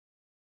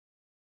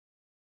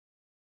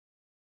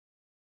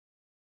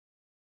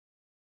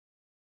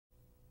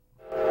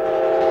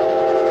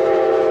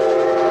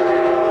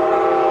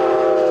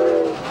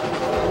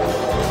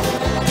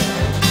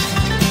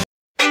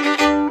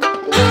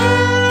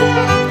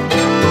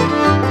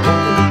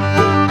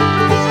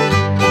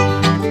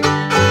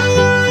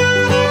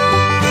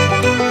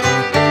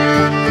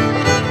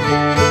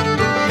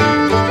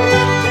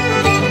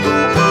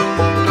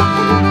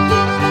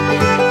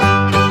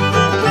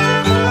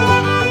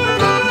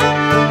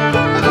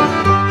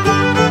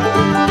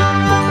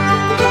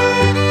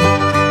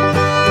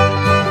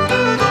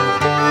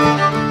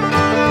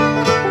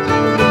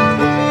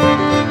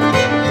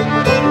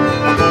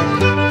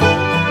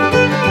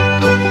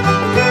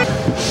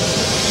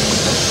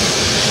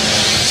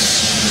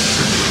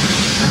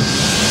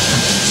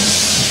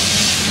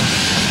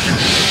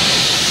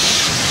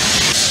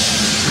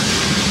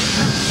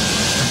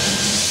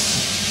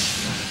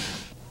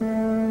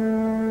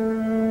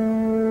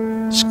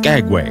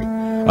Skagway,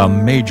 a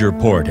major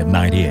port in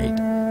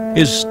 '98,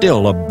 is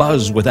still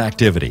abuzz with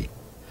activity.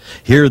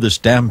 Here the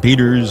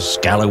stampeders,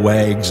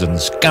 scalawags, and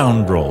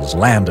scoundrels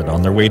landed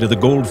on their way to the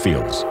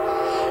goldfields.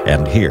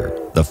 And here,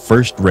 the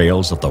first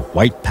rails of the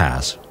White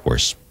Pass were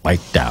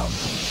spiked down.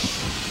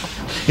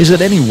 Is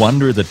it any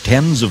wonder that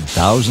tens of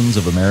thousands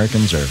of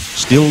Americans are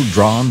still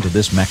drawn to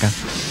this Mecca?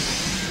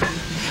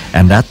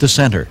 And at the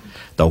center,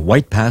 the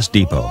White Pass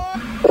Depot,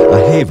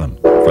 a haven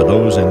for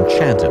those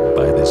enchanted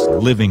by this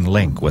living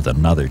link with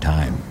another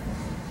time.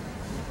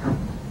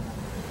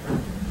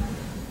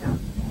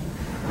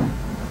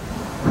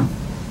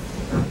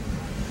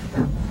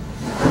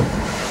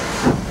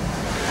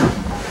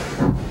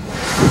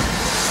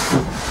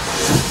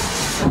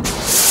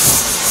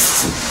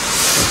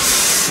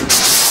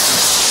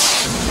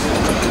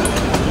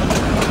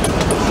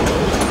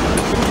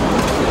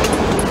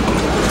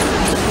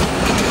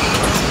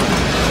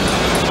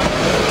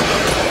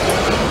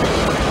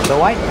 The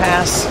White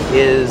Pass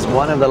is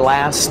one of the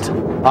last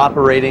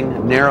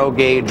operating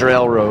narrow-gauge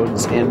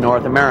railroads in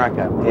North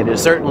America. It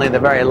is certainly the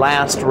very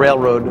last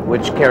railroad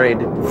which carried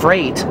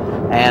freight,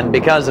 and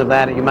because of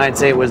that, you might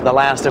say it was the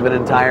last of an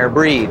entire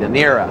breed, an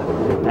era.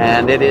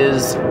 And it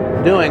is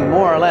doing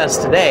more or less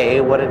today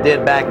what it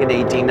did back in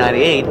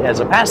 1898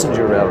 as a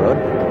passenger railroad.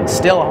 It's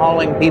still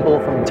hauling people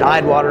from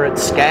Tidewater at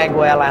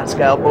Skagway,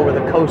 Alaska, up over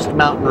the Coast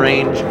Mountain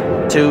Range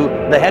to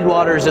the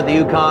headwaters of the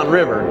Yukon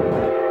River.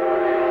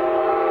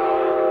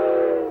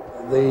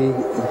 The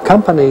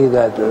company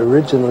that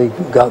originally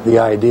got the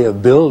idea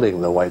of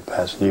building the White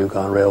Pass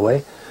Yukon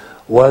Railway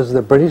was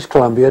the British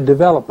Columbia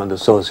Development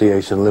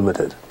Association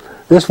Limited.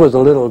 This was a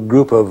little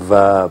group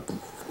of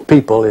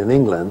people in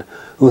England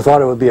who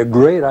thought it would be a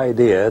great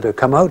idea to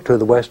come out to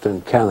the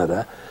Western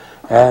Canada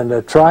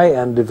and try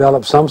and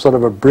develop some sort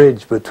of a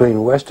bridge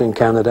between Western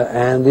Canada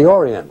and the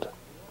Orient.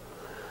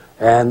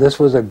 And this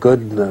was a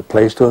good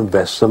place to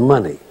invest some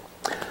money.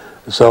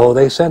 So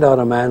they sent out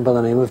a man by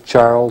the name of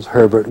Charles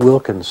Herbert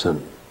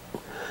Wilkinson.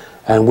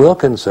 And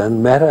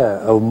Wilkinson met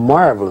a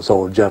marvelous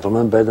old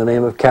gentleman by the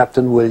name of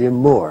Captain William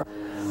Moore.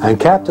 And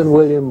Captain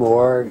William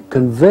Moore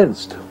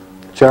convinced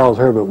Charles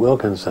Herbert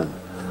Wilkinson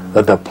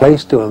that the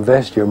place to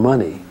invest your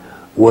money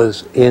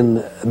was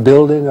in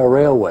building a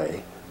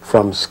railway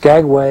from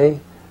Skagway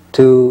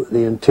to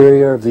the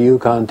interior of the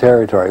Yukon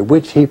Territory,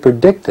 which he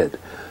predicted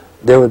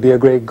there would be a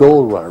great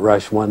gold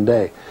rush one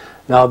day.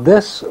 Now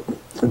this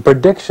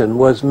prediction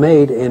was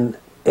made in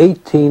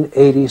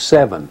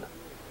 1887,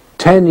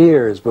 10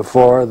 years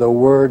before the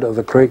word of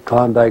the great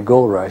Klondike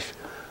Gold Rush,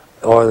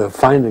 or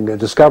the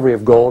discovery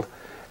of gold,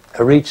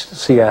 reached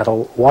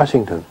Seattle,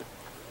 Washington.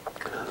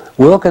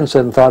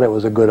 Wilkinson thought it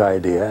was a good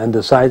idea and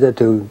decided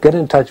to get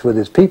in touch with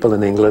his people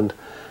in England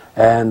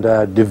and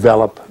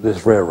develop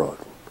this railroad.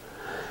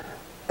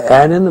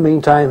 And in the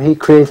meantime, he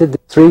created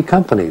 3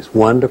 companies,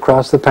 one to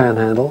cross the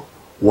Panhandle,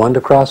 one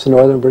to cross the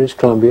northern British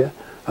Columbia,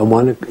 and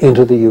one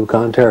into the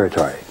Yukon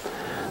Territory.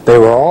 They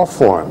were all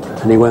formed,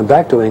 and he went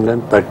back to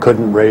England but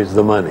couldn't raise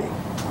the money.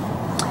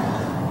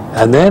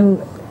 And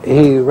then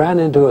he ran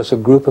into a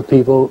group of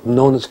people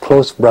known as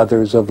Close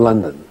Brothers of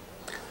London.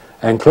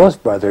 And Close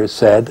Brothers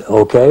said,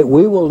 okay,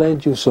 we will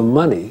lend you some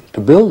money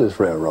to build this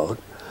railroad,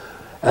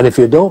 and if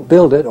you don't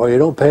build it or you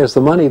don't pay us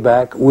the money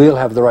back, we'll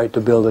have the right to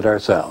build it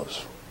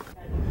ourselves.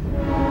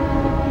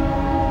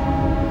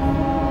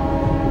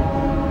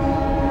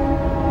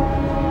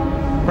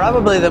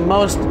 Probably the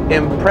most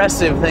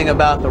impressive thing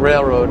about the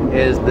railroad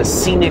is the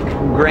scenic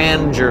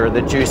grandeur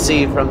that you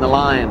see from the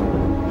line.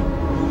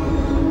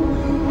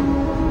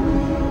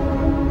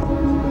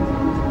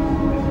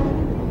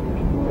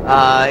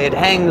 It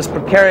hangs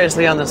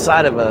precariously on the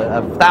side of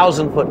a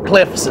 1,000-foot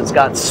cliffs. It's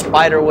got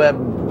spiderweb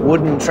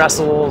wooden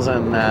trestles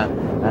and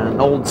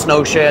old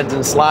snow sheds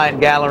and slide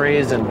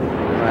galleries and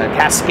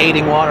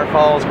cascading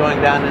waterfalls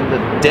going down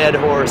into Dead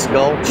Horse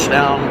Gulch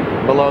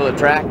down below the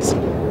tracks.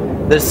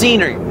 The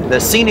scenery, the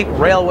scenic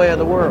railway of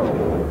the world.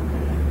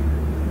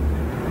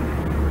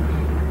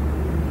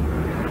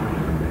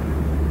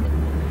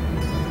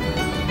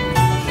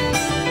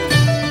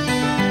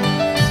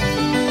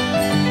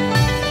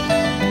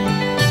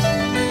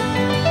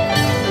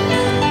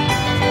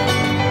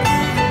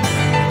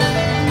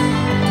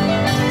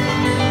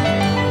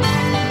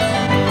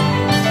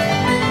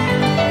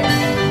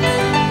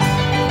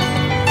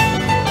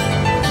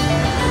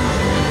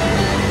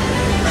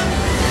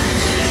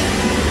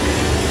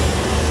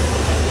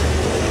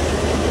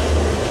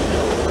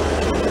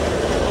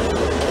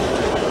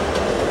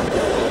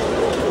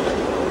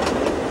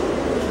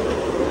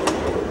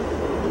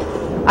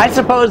 I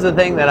suppose the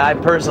thing that I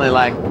personally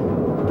like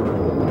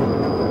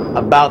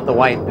about the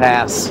White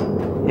Pass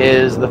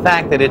is the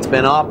fact that it's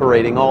been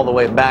operating all the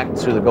way back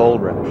through the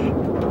gold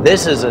rush.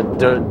 This is a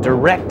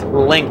direct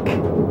link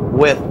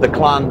with the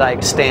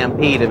Klondike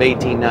Stampede of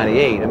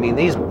 1898. I mean,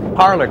 these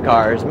parlor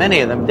cars,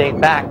 many of them date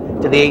back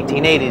to the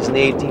 1880s and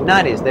the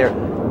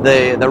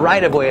 1890s. The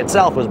right-of-way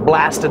itself was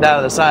blasted out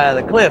of the side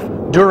of the cliff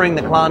during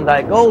the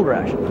Klondike Gold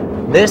Rush.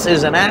 This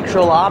is an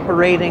actual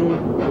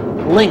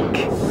operating link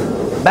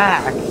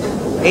back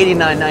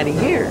 89, 90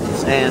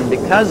 years, and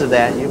because of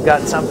that, you've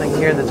got something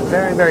here that's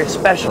very, very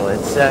special.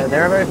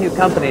 There are very few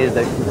companies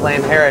that can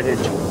claim heritage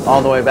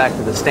all the way back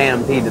to the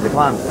stampede to the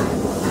Klondike.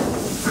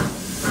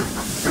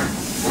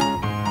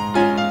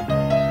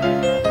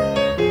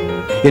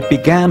 It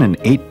began in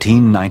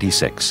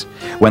 1896,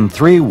 when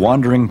 3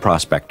 wandering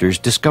prospectors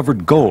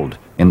discovered gold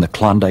in the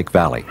Klondike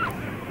Valley.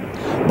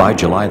 By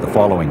July the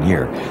following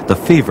year, the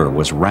fever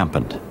was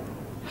rampant.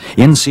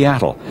 In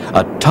Seattle,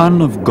 a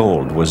ton of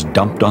gold was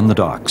dumped on the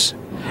docks,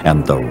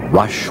 and the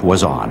rush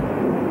was on.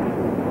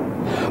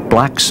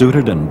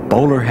 Black-suited and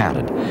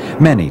bowler-hatted,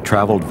 many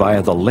traveled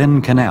via the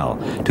Lynn Canal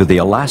to the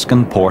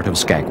Alaskan port of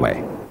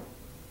Skagway.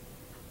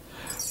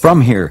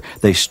 From here,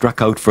 they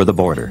struck out for the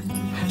border,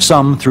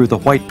 some through the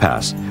White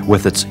Pass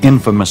with its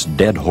infamous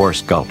Dead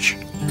Horse Gulch.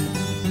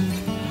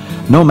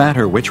 No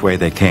matter which way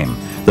they came,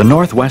 the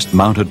Northwest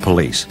Mounted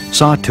Police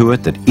saw to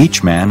it that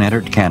each man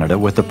entered Canada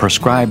with the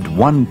prescribed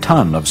 1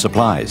 ton of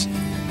supplies,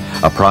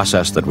 a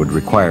process that would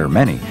require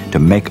many to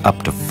make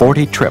up to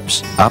 40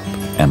 trips up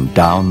and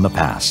down the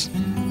pass.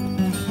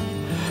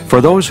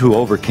 For those who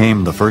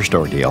overcame the first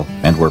ordeal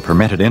and were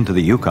permitted into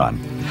the Yukon,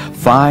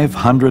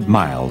 500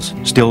 miles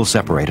still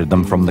separated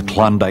them from the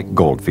Klondike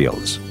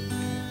goldfields.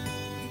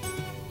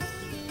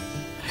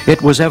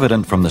 It was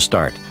evident from the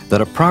start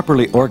that a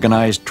properly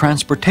organized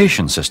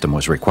transportation system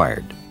was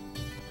required.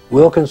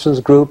 Wilkinson's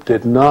group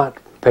did not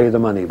pay the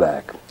money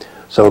back,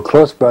 so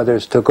Close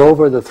Brothers took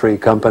over the 3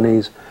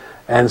 companies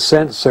and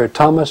sent Sir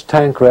Thomas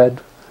Tancred,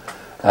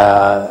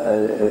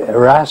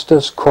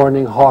 Erastus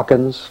Corning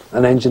Hawkins,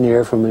 an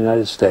engineer from the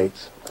United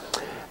States,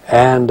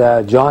 and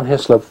John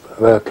Hislop,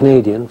 a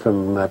Canadian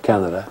from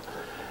Canada,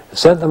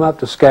 sent them up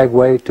to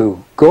Skagway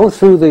to go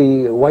through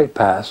the White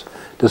Pass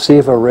to see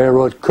if a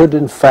railroad could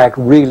in fact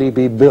really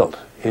be built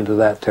into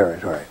that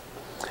territory.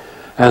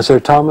 And Sir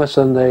Thomas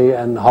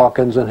and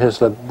Hawkins and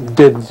Hislop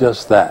did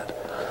just that.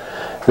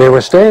 They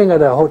were staying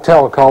at a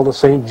hotel called the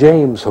St.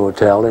 James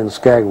Hotel in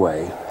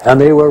Skagway,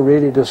 and they were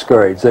really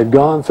discouraged. They'd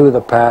gone through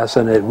the pass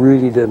and it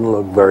really didn't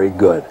look very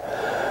good.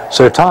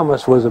 Sir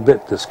Thomas was a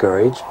bit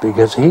discouraged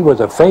because he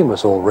was a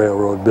famous old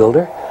railroad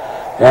builder,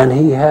 and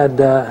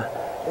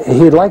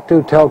he'd like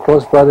to tell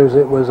Close Brothers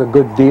it was a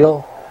good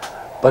deal,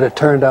 but it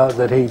turned out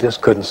that he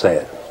just couldn't say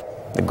it.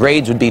 The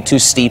grades would be too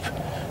steep.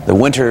 The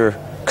winter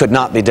could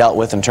not be dealt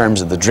with in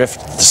terms of the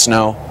drift, the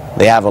snow,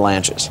 the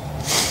avalanches.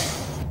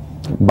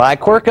 By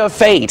quirk of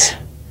fate,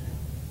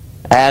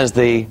 as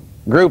the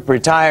group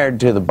retired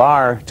to the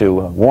bar to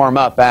warm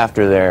up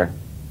after their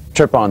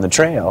trip on the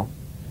trail,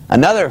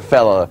 another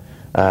fellow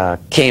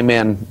came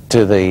in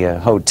to the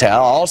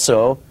hotel,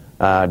 also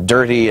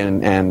dirty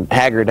and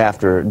haggard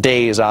after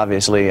days,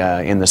 obviously,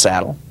 in the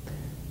saddle.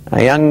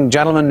 A young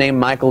gentleman named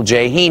Michael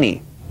J.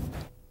 Heaney.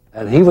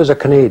 And he was a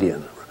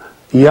Canadian,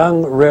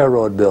 young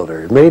railroad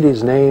builder. He made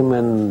his name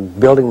in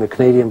building the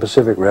Canadian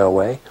Pacific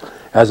Railway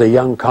as a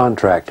young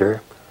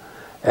contractor.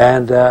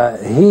 And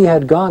he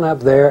had gone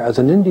up there as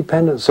an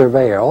independent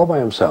surveyor all by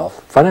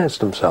himself,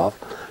 financed himself,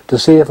 to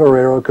see if a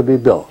railroad could be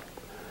built.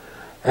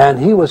 And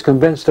he was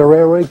convinced a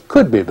railroad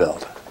could be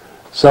built.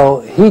 So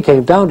he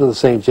came down to the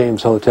St.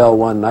 James Hotel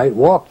one night,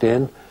 walked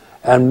in,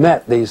 and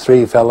met these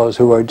 3 fellows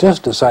who were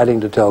just deciding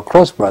to tell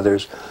Close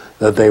Brothers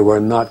that they were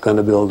not going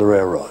to build a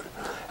railroad.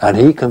 And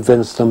he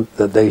convinced them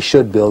that they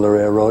should build a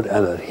railroad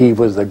and that he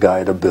was the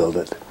guy to build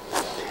it.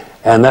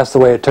 And that's the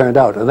way it turned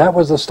out. And that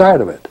was the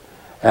start of it.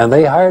 And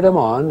they hired him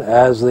on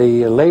as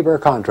the labor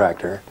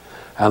contractor,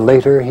 and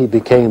later he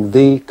became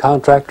the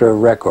contractor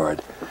of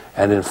record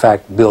and in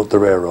fact built the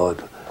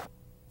railroad.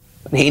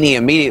 Heaney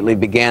immediately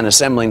began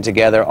assembling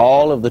together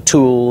all of the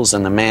tools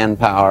and the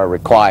manpower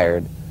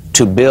required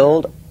to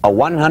build a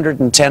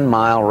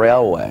 110-mile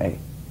railway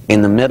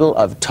in the middle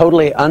of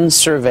totally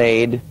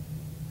unsurveyed,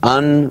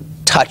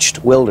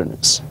 untouched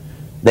wilderness.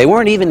 They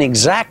weren't even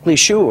exactly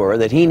sure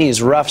that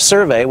Heaney's rough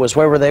survey was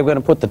where they were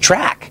going to put the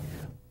track.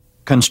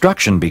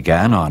 Construction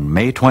began on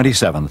May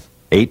 27,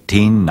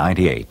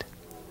 1898.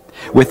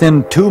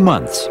 Within 2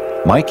 months,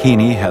 Mike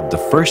Heaney had the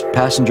first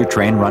passenger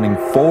train running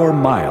 4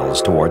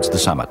 miles towards the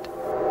summit.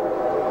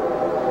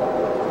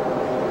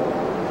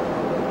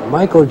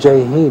 Michael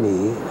J.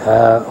 Heaney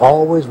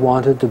always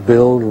wanted to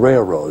build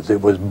railroads.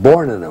 It was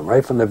born in him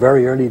right from the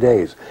very early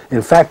days.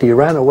 In fact, he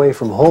ran away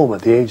from home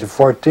at the age of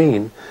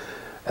 14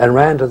 and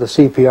ran to the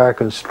CPR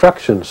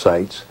construction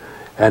sites,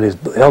 and his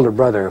elder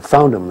brother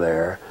found him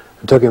there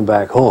and took him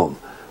back home.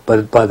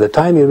 But by the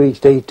time he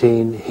reached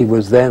 18, he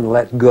was then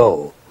let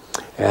go,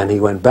 and he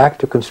went back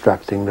to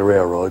constructing the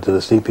railroad to the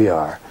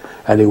CPR,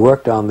 and he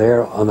worked on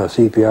there on the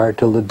CPR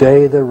till the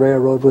day the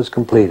railroad was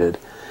completed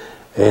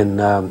in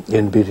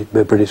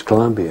British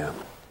Columbia.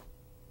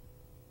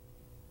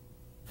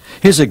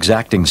 His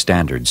exacting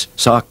standards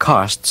saw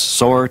costs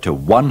soar to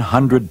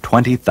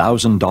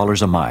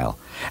 $120,000 a mile,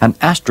 an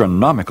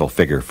astronomical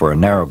figure for a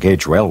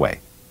narrow-gauge railway.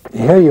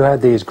 Here you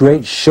had these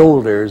great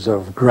shoulders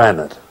of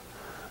granite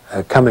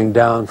coming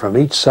down from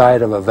each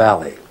side of a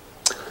valley,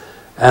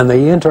 and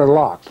they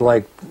interlocked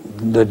like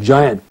the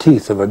giant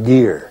teeth of a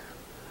gear.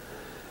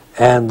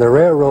 and the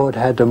railroad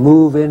had to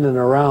move in and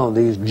around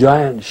these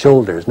giant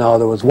shoulders. Now,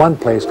 there was one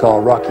place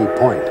called Rocky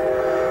Point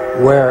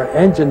where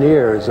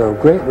engineers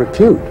of great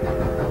repute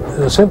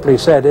simply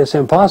said it's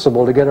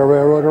impossible to get a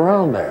railroad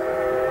around there.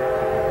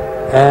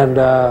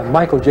 And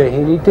Michael J.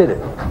 Heaney did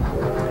it.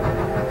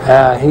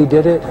 He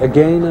did it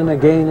again and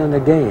again and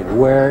again,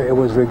 where it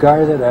was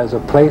regarded as a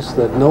place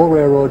that no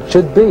railroad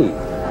should be.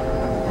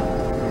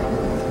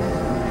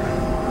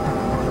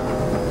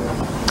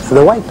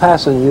 The White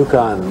Pass and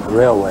Yukon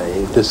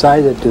Railway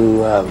decided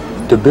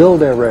to build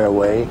their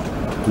railway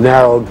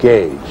narrow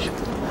gauge.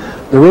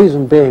 The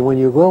reason being, when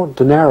you go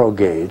to narrow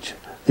gauge,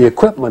 the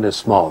equipment is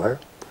smaller,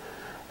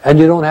 and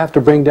you don't have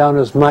to bring down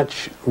as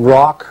much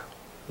rock.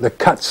 The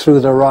cuts through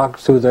the rock,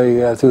 through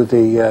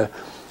the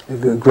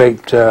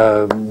great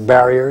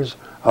barriers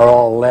are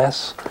all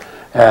less.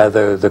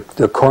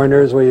 The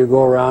corners where you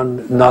go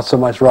around, not so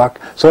much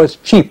rock. So it's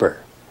cheaper.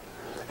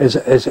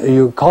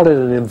 You call it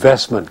an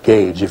investment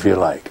gauge, if you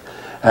like.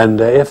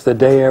 And if the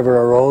day ever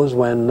arose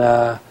when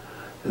a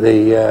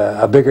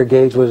bigger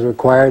gauge was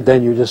required,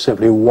 then you just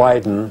simply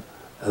widen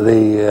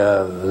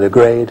the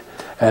grade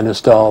and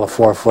install a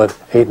 4-foot,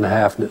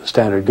 8.5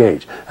 standard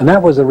gauge. And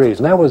that was the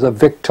reason. That was a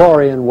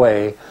Victorian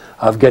way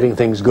of getting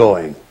things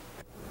going.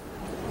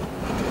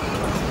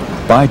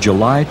 By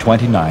July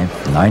 29,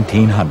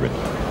 1900,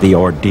 the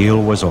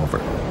ordeal was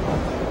over.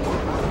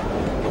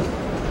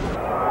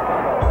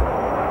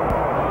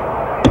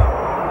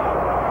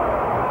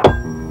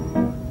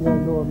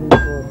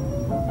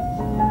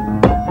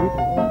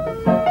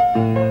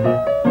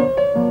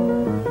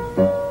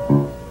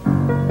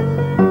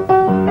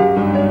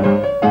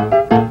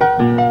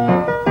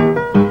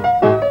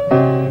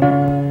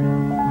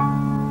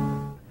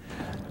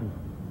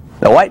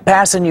 The White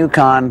Pass in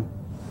Yukon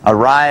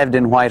arrived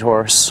in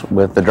Whitehorse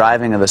with the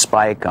driving of the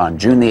spike on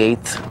June the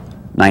 8th,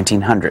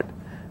 1900.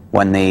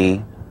 When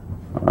the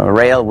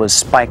rail was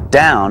spiked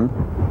down,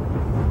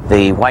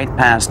 the White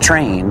Pass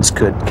trains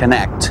could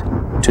connect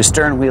to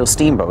stern wheel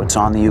steamboats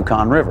on the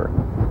Yukon River,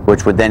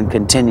 which would then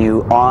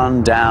continue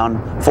on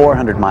down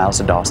 400 miles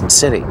to Dawson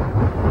City.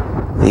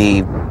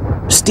 The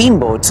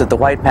steamboats that the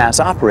White Pass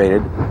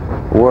operated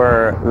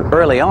were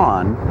early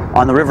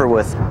on the river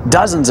with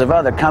dozens of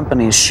other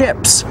companies'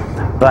 ships,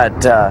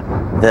 but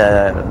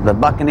the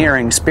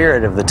buccaneering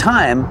spirit of the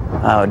time,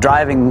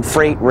 driving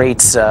freight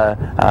rates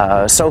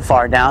so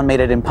far down, made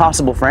it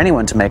impossible for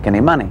anyone to make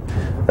any money.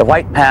 The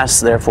White Pass,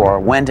 therefore,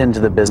 went into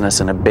the business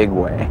in a big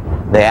way.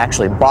 They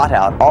actually bought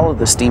out all of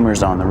the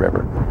steamers on the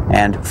river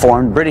and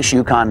formed British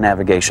Yukon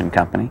Navigation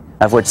Company,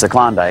 of which the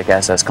Klondike,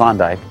 SS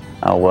Klondike,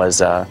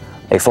 was a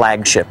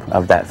flagship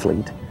of that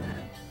fleet.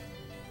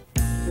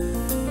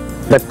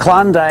 The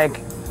Klondike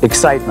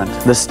excitement,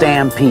 the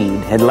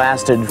stampede, had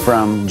lasted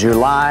from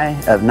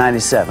July of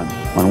 '97,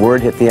 when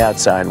word hit the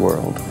outside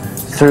world,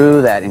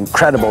 through that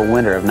incredible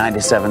winter of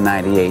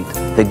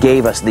 '97-'98 that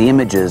gave us the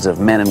images of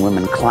men and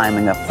women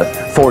climbing up the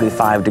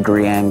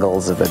 45-degree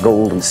angles of the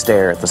Golden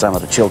Stair at the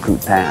summit of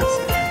Chilkoot Pass.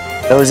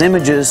 Those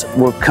images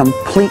were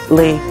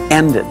completely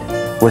ended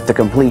with the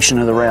completion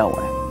of the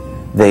railway.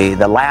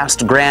 The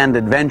last grand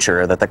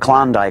adventure that the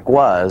Klondike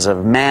was,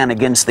 of man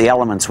against the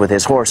elements with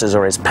his horses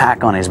or his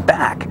pack on his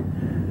back,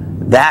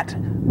 that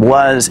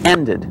was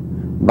ended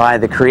by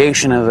the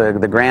creation of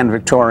the Grand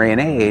Victorian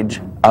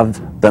Age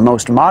of the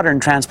most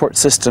modern transport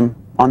system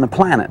on the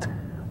planet.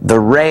 The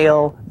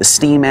rail, the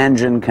steam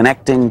engine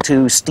connecting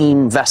to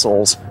steam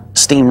vessels,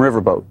 steam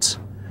riverboats.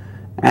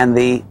 And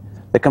the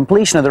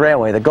completion of the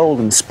railway, the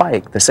Golden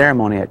Spike, the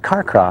ceremony at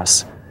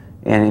Carcross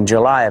in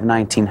July of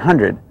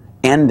 1900,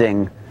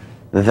 ending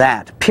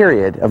that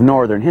period of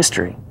northern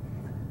history,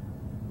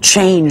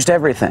 changed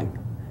everything.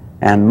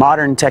 And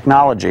modern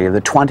technology of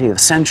the 20th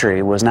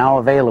century was now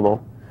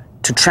available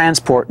to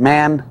transport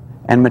man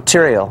and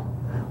material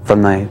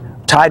from the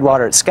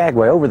tidewater at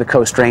Skagway over the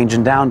Coast Range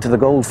and down to the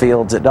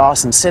goldfields at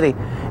Dawson City.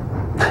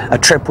 A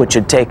trip which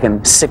had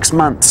taken 6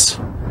 months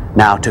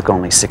now took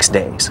only 6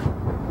 days.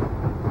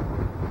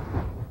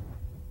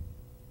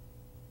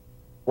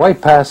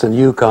 White Pass and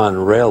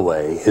Yukon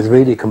Railway is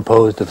really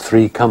composed of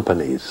 3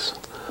 companies.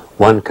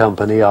 One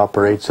company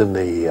operates in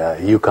the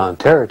Yukon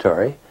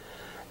Territory,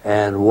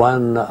 and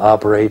one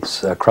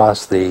operates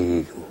across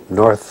the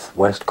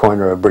northwest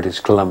corner of British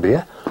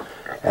Columbia,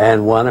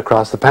 and one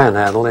across the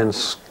Panhandle in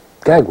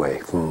Skagway,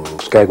 from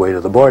Skagway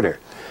to the border.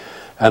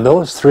 And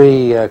those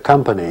 3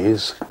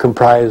 companies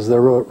comprise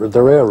the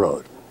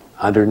railroad,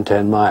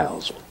 110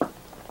 miles.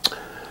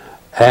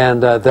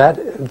 And that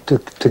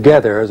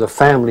together as a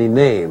family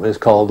name is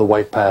called the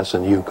White Pass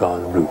and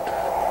Yukon route.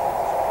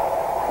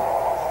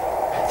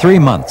 3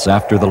 months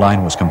after the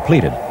line was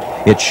completed,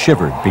 it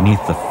shivered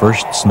beneath the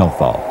first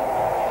snowfall.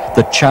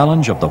 The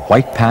challenge of the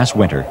White Pass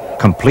winter,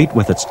 complete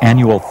with its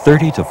annual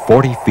 30 to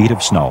 40 feet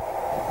of snow,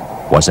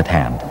 was at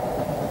hand.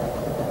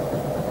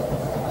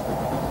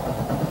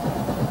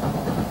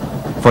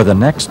 For the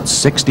next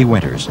 60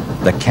 winters,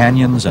 the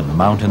canyons and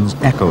mountains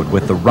echoed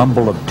with the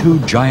rumble of 2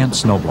 giant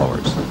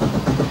snowblowers.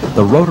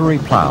 The rotary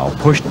plow,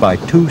 pushed by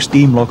 2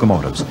 steam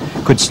locomotives,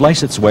 could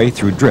slice its way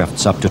through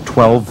drifts up to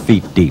 12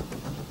 feet deep.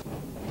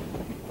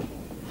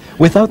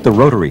 Without the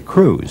rotary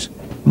crews,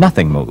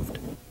 nothing moved.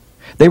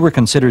 They were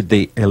considered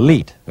the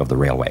elite of the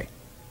railway.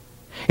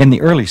 In the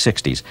early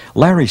 60s,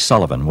 Larry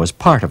Sullivan was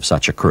part of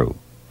such a crew,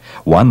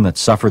 one that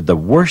suffered the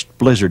worst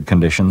blizzard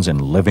conditions in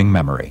living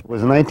memory. It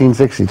was in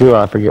 1962,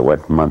 I forget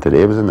what month it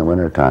is. It was in the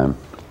winter time.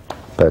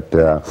 But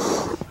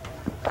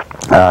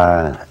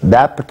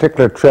that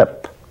particular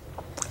trip,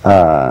 we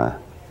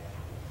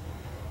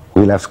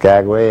left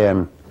Skagway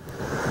and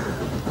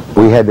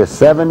we had the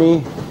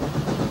 70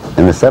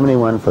 and the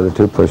 71 for the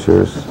two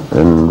pushers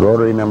and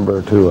rotary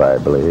number 2, I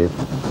believe.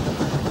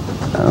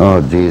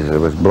 Oh, geez, it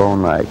was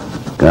blown like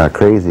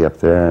crazy up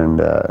there and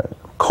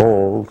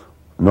cold,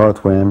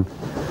 north wind.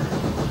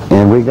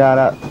 And we got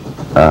up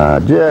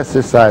just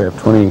this side of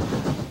 23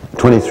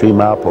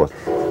 milepost.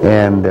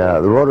 And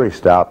the rotary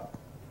stopped,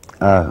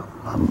 a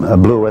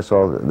blue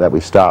whistle that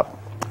we stopped,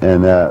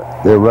 and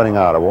they're running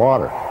out of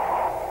water.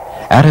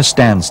 At a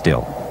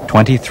standstill,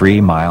 23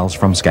 miles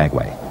from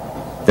Skagway,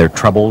 their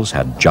troubles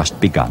had just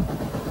begun.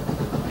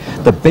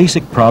 The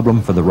basic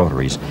problem for the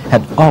rotaries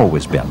had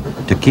always been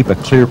to keep a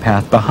clear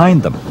path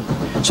behind them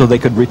so they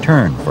could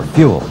return for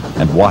fuel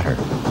and water.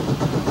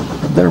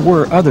 There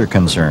were other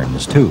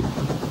concerns, too.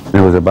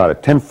 There was about a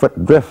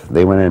 10-foot drift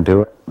they went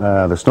into it.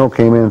 The snow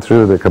came in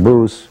through the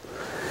caboose,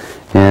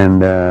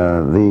 and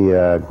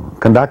the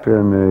conductor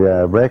and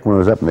the brakeman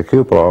was up in the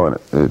cupola,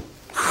 and it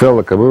filled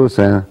the caboose,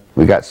 and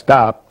we got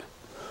stopped.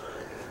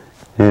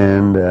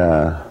 And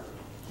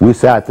we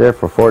sat there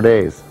for 4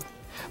 days.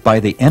 By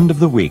the end of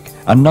the week,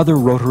 another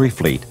rotary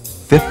fleet,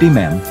 50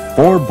 men,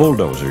 4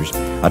 bulldozers,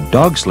 a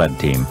dog sled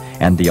team,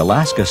 and the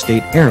Alaska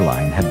State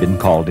Airline had been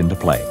called into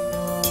play.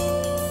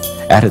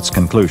 At its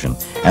conclusion,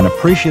 an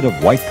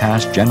appreciative White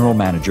Pass general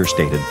manager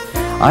stated,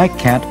 "I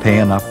can't pay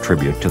enough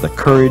tribute to the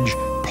courage,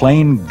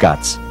 plain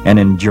guts, and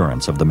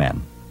endurance of the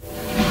men."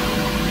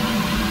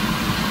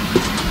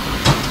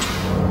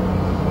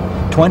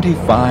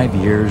 25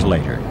 years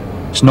later,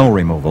 snow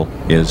removal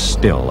is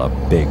still a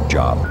big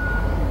job.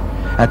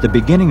 At the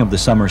beginning of the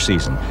summer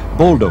season,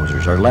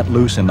 bulldozers are let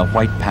loose in the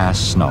White Pass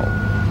snow.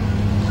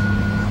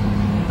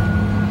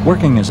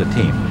 Working as a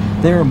team,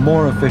 they're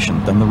more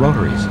efficient than the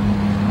rotaries.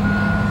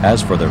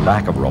 As for their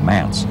lack of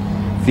romance,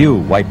 few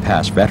White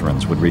Pass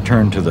veterans would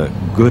return to the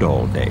good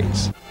old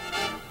days.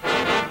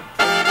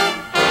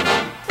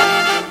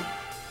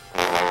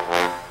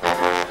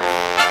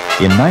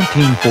 In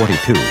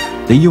 1942,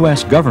 the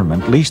U.S.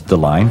 government leased the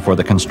line for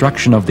the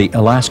construction of the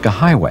Alaska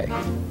Highway.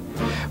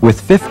 With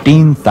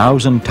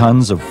 15,000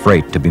 tons of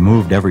freight to be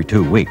moved every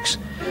 2 weeks,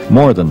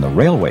 more than the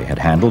railway had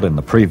handled in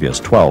the previous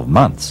 12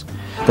 months,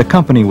 the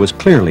company was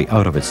clearly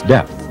out of its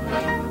depth.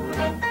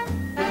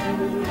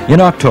 In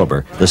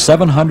October, the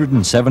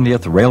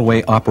 770th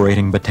Railway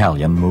Operating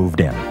Battalion moved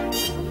in.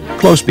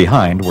 Close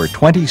behind were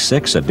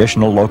 26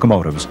 additional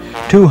locomotives,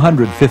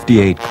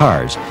 258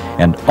 cars,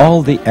 and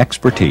all the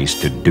expertise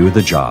to do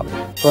the job.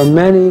 For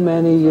many,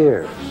 many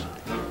years,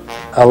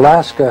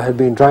 Alaska had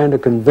been trying to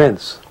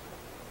convince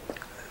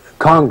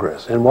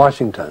Congress in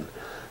Washington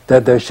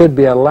that there should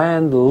be a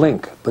land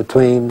link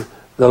between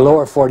the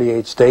lower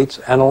 48 states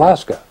and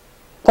Alaska.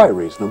 Quite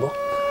reasonable.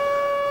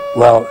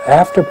 Well,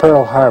 after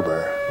Pearl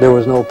Harbor, there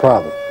was no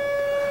problem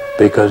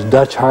because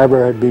Dutch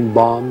Harbor had been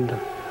bombed,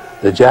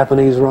 the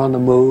Japanese were on the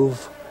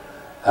move.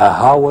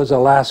 How was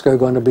Alaska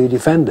going to be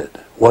defended?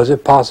 Was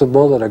it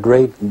possible that a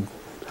great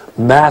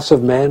mass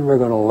of men were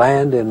going to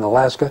land in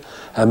Alaska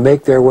and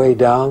make their way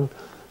down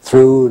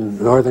through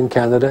northern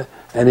Canada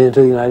and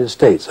into the United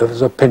States? It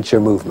was a pincher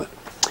movement.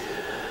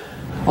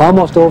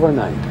 Almost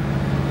overnight,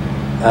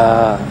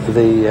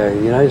 the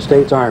United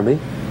States Army,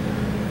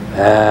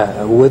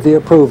 with the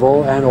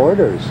approval and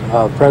orders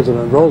of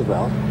President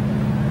Roosevelt,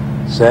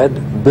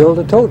 said, build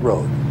a tote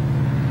road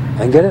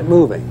and get it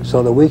moving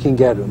so that we can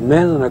get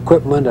men and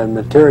equipment and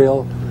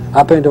material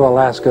up into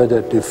Alaska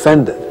to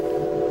defend it.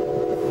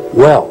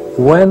 Well,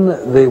 when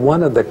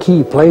one of the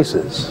key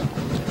places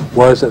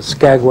was at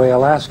Skagway,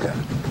 Alaska.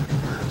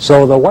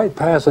 So the White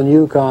Pass and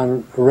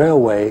Yukon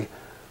Railway,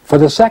 for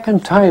the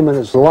second time in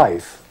its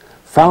life,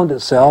 found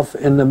itself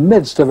in the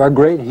midst of a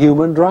great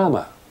human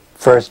drama.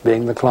 First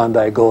being the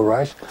Klondike Gold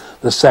Rush,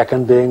 the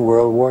second being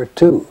World War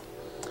II.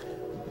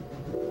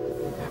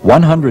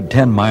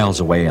 110 miles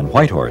away in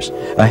Whitehorse,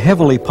 a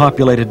heavily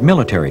populated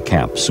military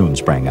camp soon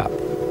sprang up.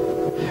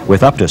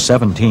 With up to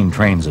 17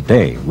 trains a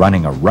day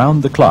running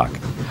around the clock,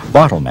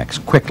 bottlenecks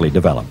quickly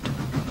developed.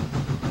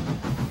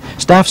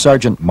 Staff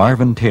Sergeant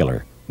Marvin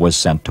Taylor was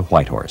sent to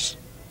Whitehorse.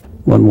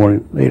 One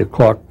morning, 8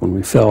 o'clock, when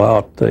we fell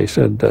out, they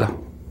said,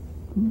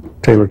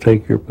 Taylor,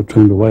 take your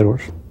platoon to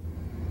Whitehorse,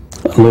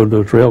 unload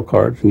those rail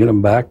cars and get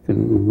them back,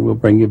 and we'll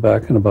bring you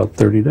back in about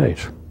 30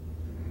 days.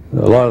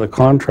 A lot of the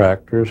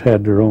contractors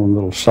had their own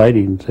little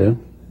sidings in,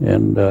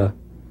 and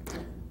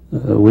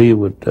we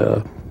would,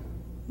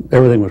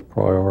 everything was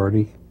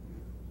priority.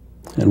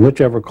 And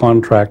whichever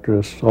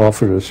contractor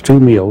offered us 2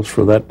 meals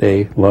for that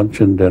day,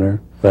 lunch and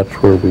dinner, that's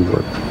where we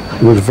worked.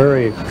 It was a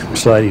very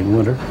exciting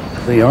winter.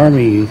 The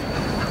Army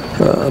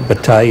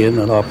battalion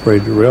that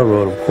operated the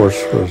railroad, of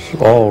course, was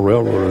all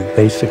railroaders,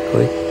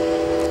 basically.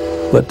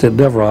 but they'd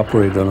never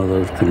operated under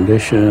those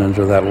conditions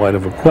or that light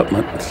of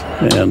equipment.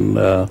 And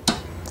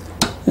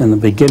in the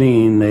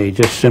beginning, they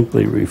just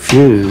simply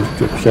refused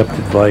to accept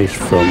advice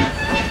from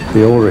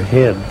the older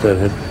head that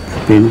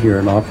had been here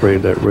and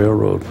operated that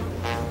railroad.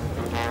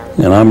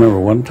 And I remember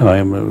one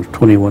time, it was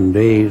 21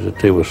 days that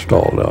they were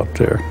stalled out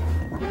there.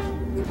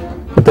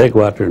 But they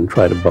go out there and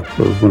try to buck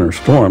those winter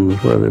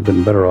storms where they've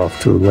been better off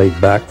to laid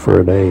back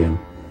for a day and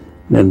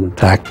then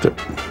attacked it.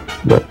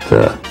 But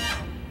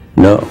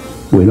no,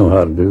 we know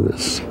how to do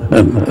this.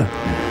 And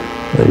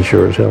they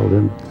sure as hell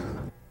didn't.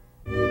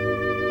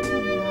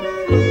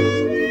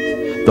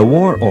 The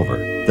war over,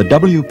 the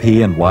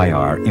WP and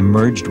YR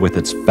emerged with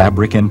its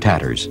fabric in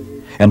tatters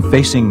and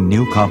facing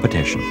new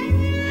competition.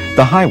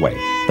 The highway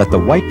that the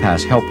White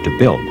Pass helped to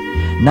build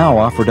now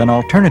offered an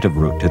alternative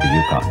route to the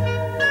Yukon.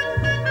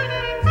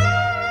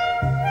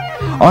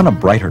 On a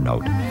brighter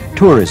note,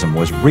 tourism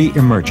was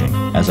re-emerging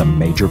as a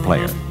major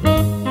player.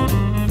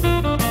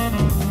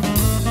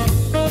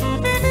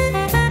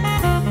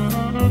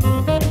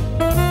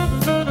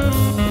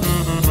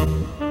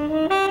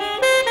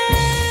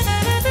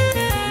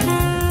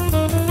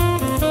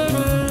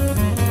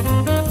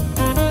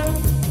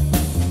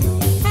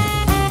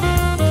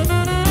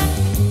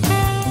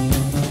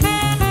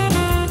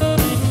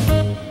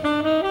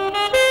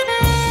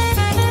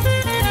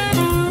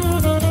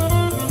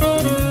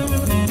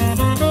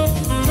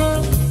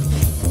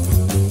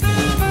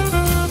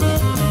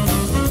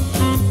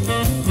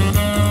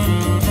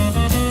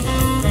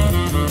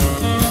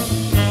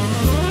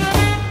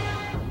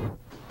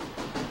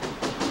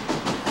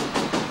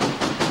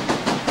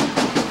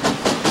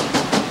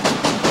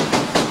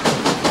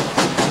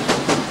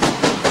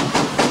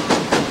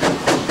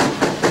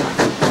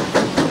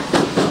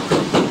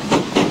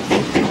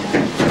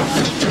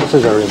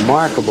 This is a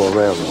remarkable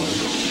railroad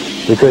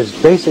because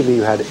basically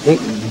you had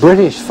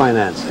British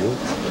financing,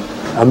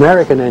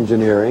 American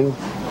engineering,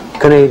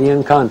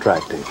 Canadian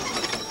contracting.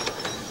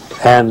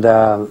 And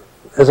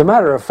as a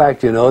matter of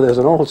fact, you know, there's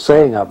an old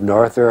saying up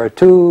north, there are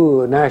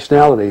two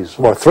nationalities,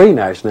 or three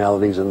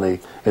nationalities in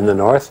the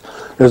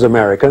north. There's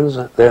Americans,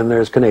 then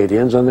there's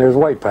Canadians, and there's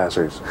white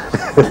passers.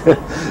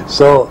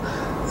 So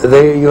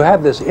you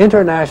had this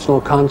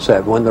international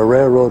concept when the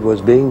railroad was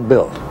being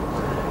built.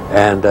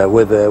 And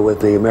with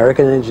the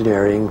American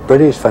engineering,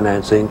 British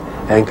financing,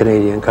 and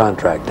Canadian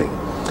contracting.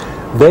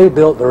 They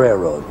built the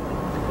railroad.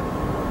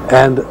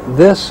 And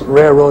this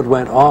railroad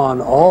went on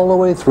all the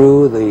way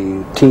through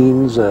the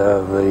teens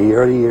of the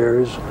early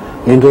years,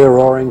 into the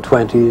roaring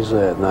 20s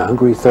and the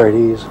hungry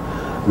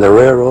 30s. The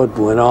railroad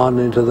went on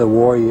into the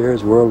war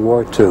years, World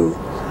War II.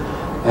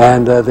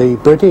 And the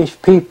British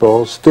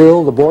people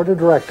still, the board of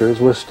directors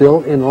was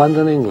still in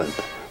London, England.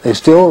 They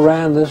still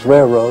ran this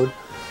railroad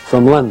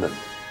from London.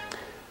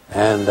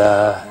 And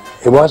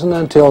it wasn't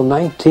until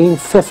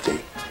 1950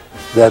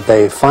 that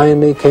they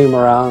finally came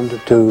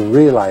around to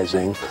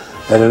realizing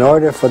that in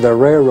order for the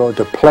railroad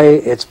to play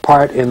its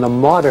part in the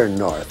modern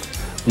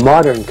North,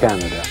 modern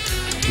Canada,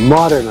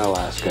 modern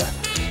Alaska,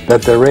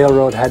 that the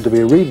railroad had to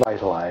be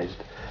revitalized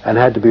and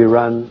had to be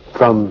run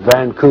from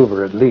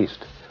Vancouver at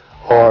least,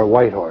 or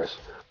Whitehorse.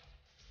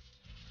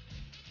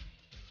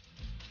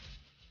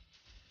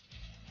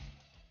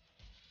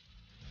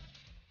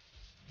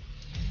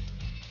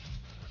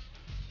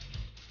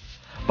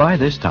 By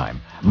this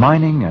time,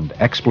 mining and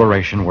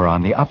exploration were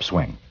on the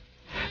upswing.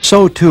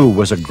 So too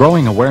was a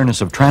growing awareness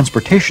of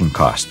transportation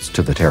costs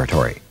to the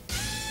territory.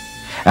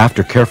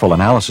 After careful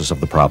analysis of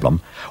the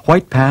problem,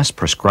 White Pass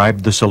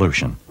prescribed the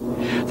solution: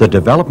 the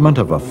development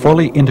of a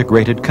fully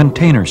integrated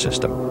container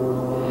system.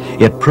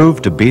 It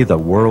proved to be the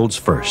world's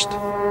first.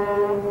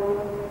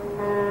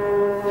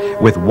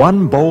 With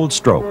one bold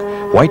stroke,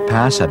 White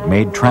Pass had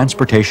made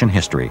transportation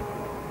history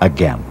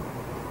again.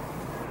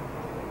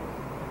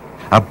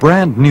 A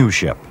brand new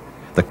ship,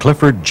 the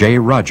Clifford J.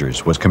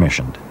 Rogers, was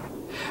commissioned.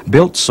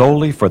 Built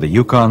solely for the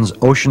Yukon's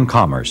ocean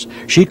commerce,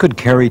 she could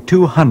carry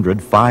 200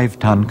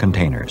 5-ton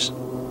containers.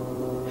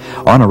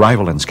 On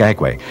arrival in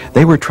Skagway,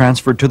 they were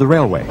transferred to the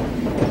railway.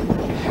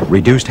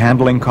 Reduced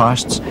handling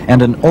costs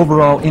and an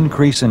overall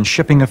increase in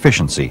shipping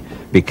efficiency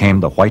became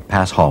the White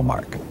Pass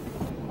hallmark.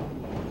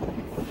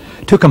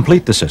 To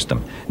complete the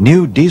system,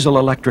 new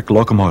diesel-electric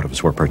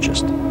locomotives were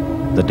purchased.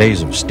 The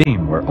days of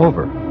steam were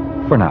over,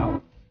 for now.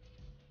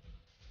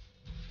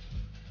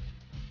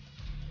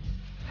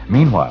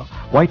 Meanwhile,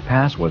 White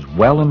Pass was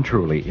well and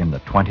truly in the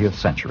 20th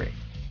century.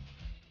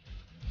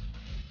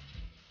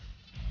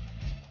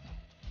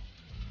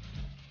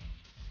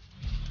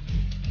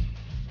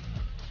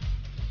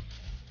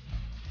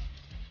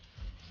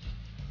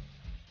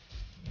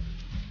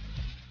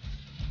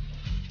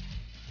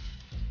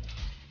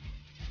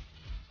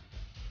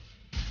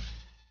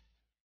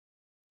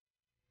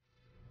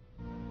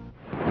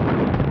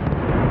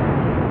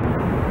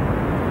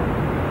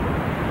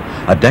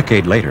 A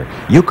decade later,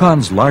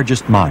 Yukon's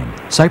largest mine,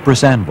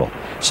 Cypress Anvil,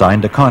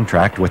 signed a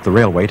contract with the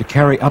railway to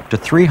carry up to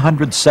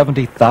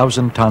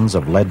 370,000 tons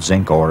of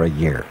lead-zinc ore a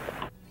year.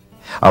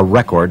 A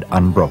record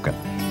unbroken.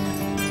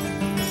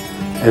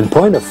 In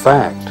point of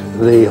fact,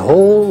 the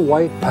whole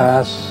White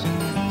Pass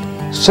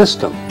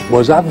system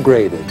was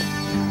upgraded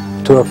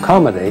to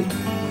accommodate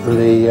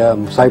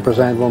the Cypress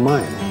Anvil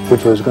mine,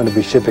 which was going to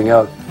be shipping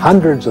out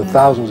hundreds of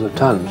thousands of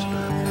tons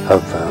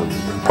of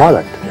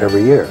product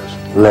every year,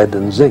 lead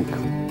and zinc.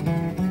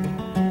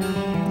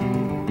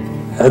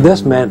 And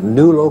this meant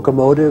new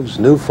locomotives,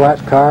 new flat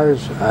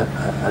cars,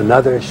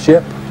 another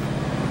ship.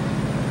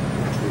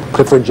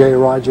 Clifford J.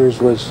 Rogers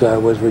was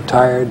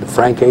retired.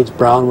 Frank H.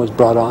 Brown was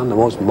brought on, the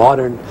most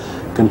modern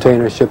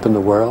container ship in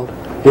the world.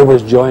 It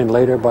was joined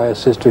later by a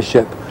sister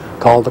ship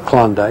called the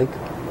Klondike.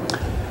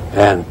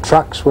 And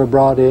trucks were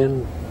brought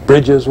in,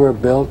 bridges were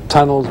built,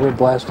 tunnels were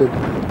blasted.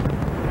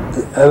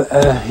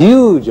 A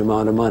huge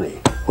amount of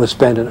money was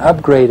spent in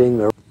upgrading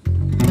the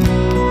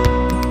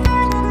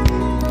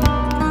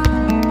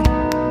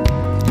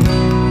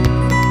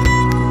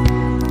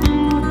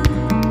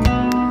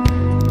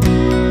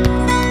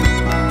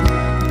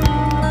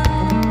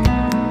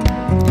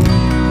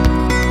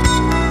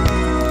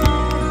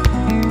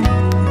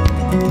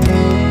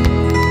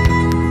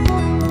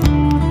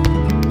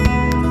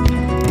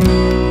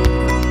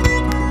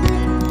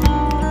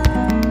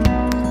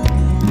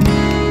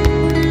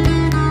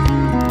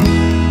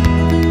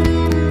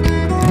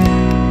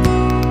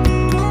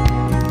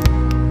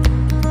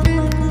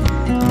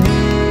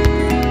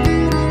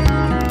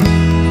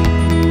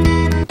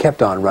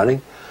kept on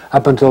running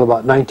up until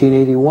about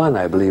 1981,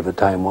 I believe the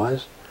time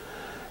was.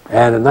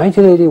 And in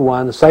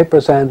 1981, the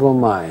Cypress Anvil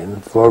mine,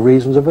 for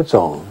reasons of its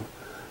own,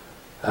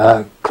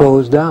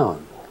 closed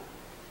down.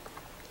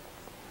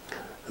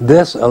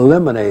 This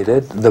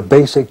eliminated the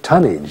basic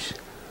tonnage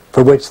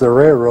for which the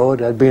railroad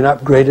had been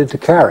upgraded to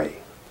carry.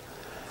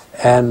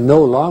 And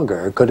no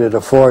longer could it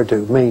afford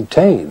to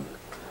maintain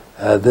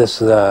these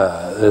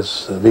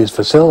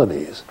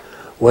facilities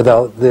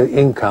without the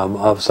income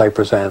of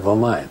Cypress Anvil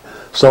mine.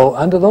 So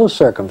under those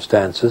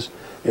circumstances,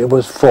 it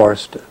was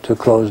forced to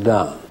close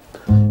down.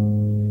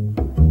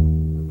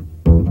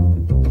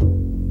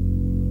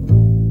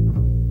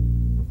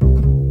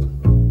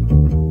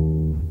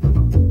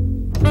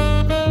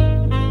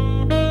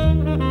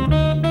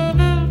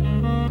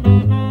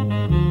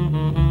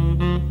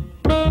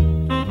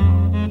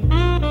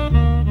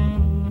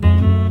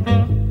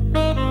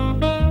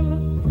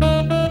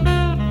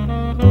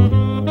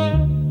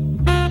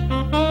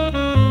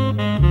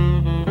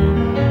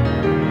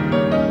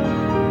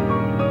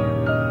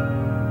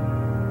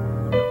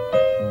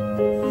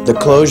 The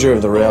closure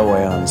of the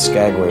railway on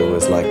Skagway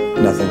was like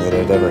nothing that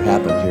had ever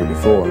happened here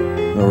before.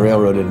 The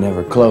railroad had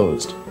never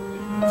closed.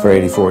 For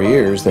 84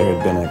 years, there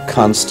had been a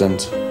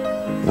constant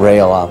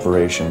rail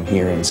operation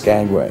here in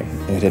Skagway.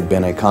 It had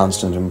been a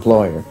constant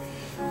employer.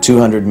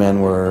 200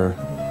 men were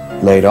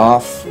laid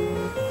off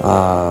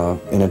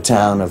in a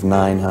town of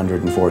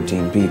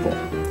 914 people.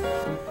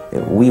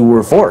 We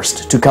were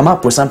forced to come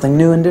up with something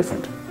new and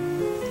different.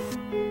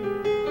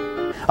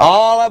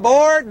 All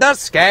aboard the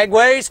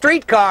Skagway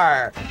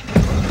streetcar!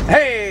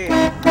 Hey!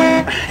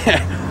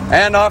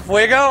 And off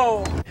we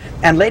go!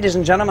 And ladies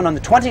and gentlemen, on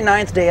the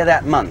 29th day of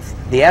that month,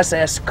 the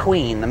SS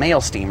Queen, the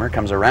mail steamer,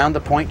 comes around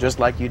the point just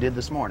like you did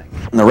this morning.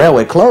 When the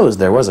railway closed,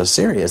 there was a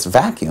serious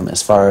vacuum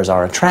as far as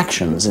our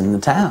attractions in the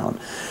town.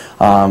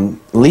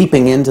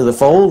 Leaping into the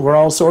fold were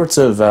all sorts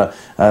of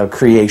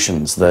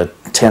creations, the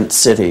tent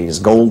cities,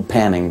 gold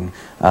panning,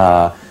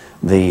 the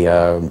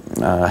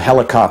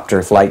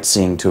helicopter flight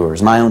seeing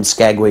tours, my own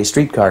Skagway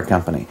streetcar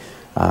company.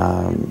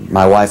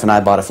 My wife and I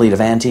bought a fleet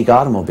of antique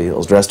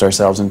automobiles, dressed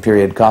ourselves in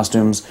period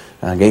costumes,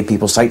 gave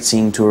people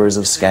sightseeing tours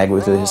of Skagway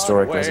through the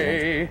historic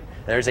residence.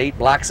 There's 8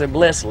 blocks of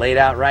bliss laid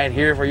out right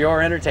here for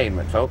your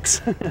entertainment,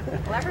 folks. Will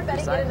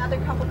everybody get another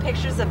couple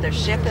pictures of their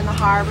ship in the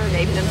harbor,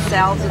 maybe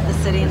themselves with the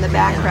city in the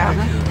background?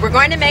 We're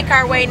going to make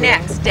our way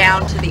next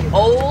down to the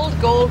old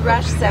Gold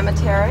Rush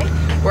Cemetery,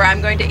 where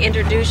I'm going to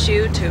introduce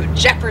you to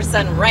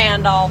Jefferson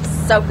Randolph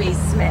Soapy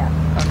Smith.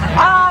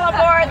 All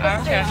aboard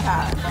the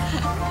streetcar.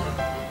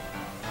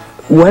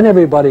 When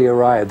everybody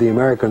arrived, the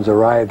Americans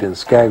arrived in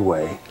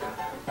Skagway,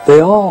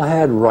 they all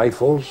had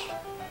rifles,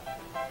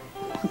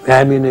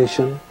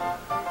 ammunition,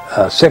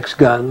 6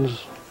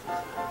 guns,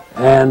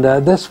 and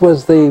this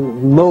was the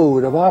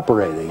mode of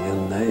operating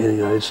in the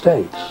United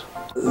States.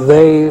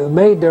 They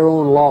made their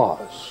own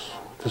laws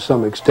to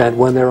some extent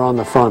when they were on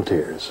the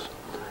frontiers.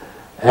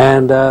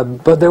 And,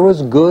 but there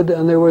was good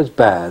and there was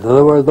bad.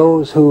 There were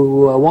those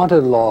who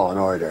wanted law and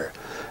order,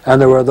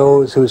 and there were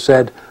those who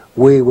said,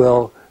 we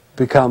will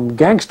become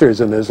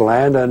gangsters in this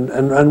land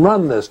and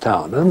run this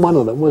town. And one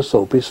of them was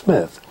Soapy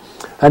Smith.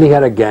 And he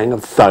had a gang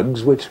of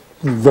thugs which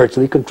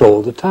virtually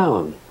controlled the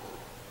town.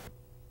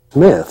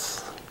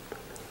 Smith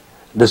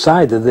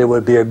decided it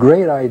would be a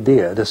great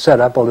idea to set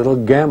up a little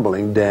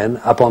gambling den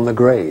up on the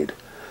grade,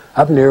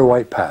 up near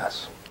White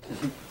Pass.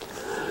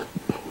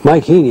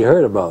 Mike Heaney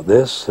heard about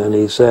this, and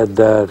he said,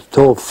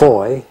 told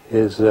Foy,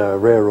 his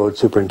railroad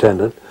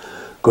superintendent,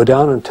 go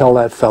down and tell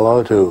that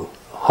fellow to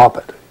hop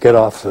it, get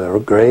off the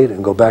grade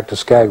and go back to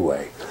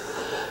Skagway.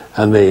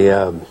 And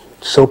the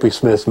Soapy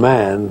Smith's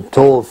man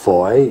told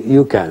Foy,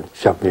 you can't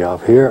shut me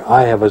off here.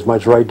 I have as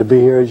much right to be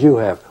here as you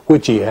have,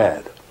 which he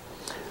had.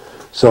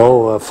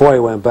 So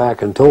Foy went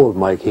back and told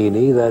Mike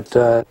Heaney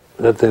that,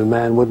 that the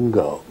man wouldn't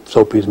go.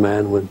 Soapy's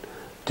man would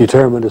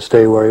determine to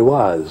stay where he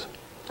was.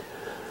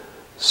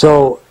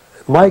 So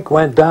Mike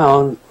went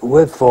down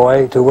with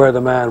Foy to where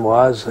the man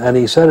was, and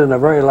he said in a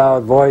very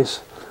loud voice,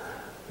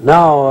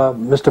 "Now,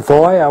 Mr.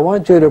 Foy, I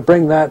want you to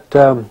bring that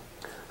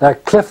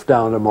that cliff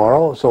down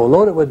tomorrow, so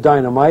load it with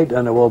dynamite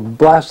and it will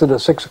blast it at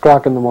 6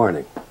 o'clock in the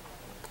morning."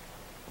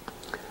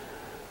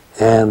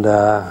 And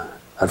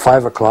at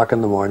 5 o'clock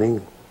in the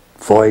morning,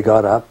 Foy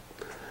got up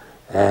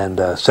and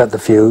set the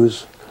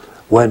fuse,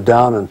 went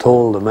down and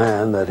told the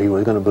man that he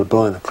was going to be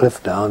blowing the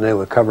cliff down. They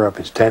would cover up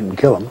his tent and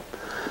kill him.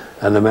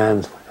 And the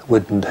man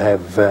wouldn't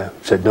have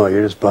said, "No,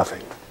 you're just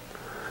bluffing."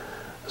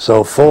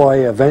 So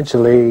Foy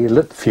eventually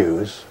lit the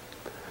fuse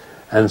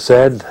and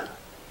said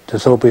to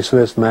Soapy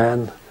Smith's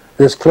man,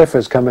 "This cliff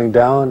is coming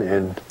down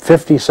in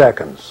 50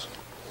 seconds.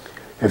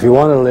 If you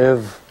want to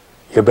live,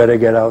 you better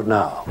get out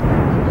now."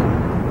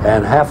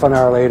 And half an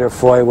hour later,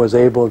 Foy was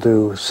able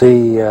to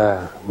see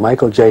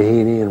Michael J.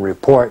 Heaney and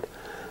report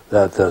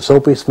that the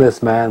Soapy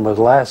Smith man was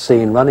last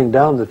seen running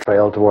down the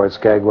trail towards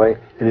Skagway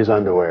in his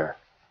underwear.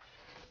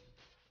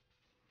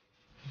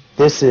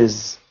 This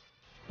is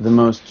the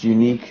most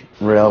unique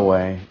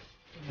railway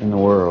in the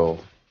world.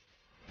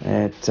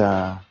 It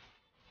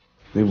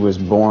was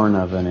born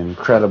of an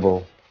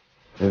incredible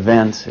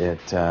event.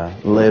 It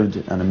lived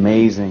an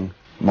amazing,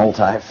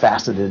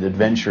 multifaceted,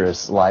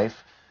 adventurous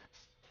life.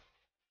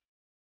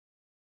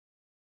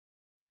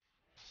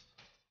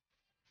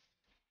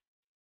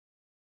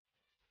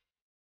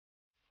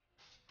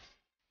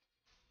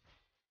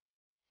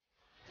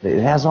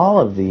 It has all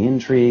of the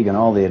intrigue and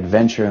all the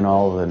adventure and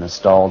all of the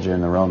nostalgia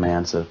and the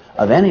romance of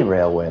any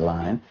railway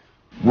line,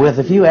 with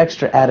a few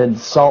extra added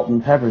salt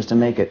and peppers to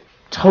make it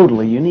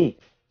totally unique.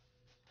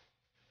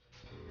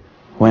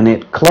 When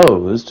it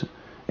closed,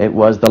 it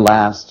was the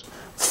last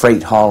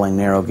freight-hauling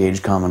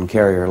narrow-gauge common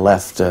carrier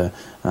left in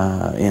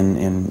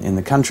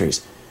the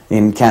countries,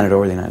 in Canada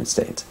or the United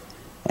States.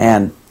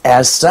 And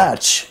as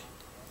such,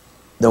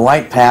 the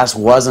White Pass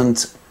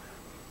wasn't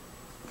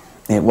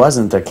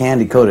a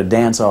candy-coated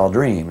dance-all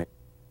dream.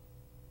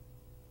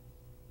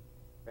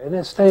 And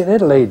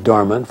it lay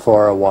dormant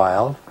for a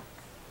while,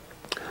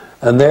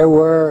 and there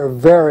were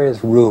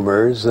various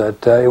rumors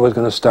that it was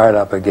going to start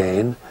up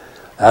again.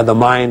 The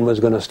mine was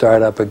going to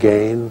start up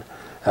again.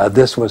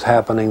 This was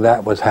happening,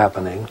 that was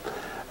happening.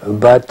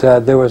 But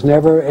there was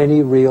never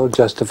any real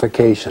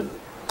justification.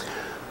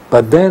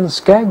 But then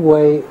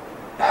Skagway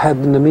had,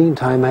 in the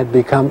meantime, had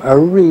become a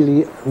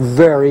really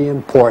very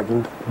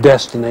important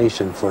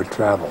destination for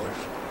travelers.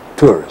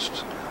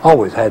 Tourists,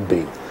 always had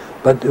been,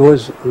 but there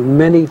was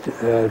many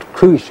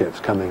cruise ships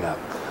coming up,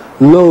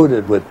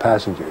 loaded with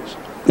passengers,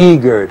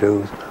 eager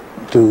to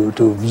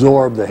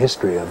absorb the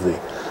history of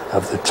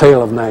the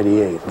Trail of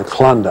 '98, the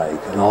Klondike,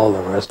 and all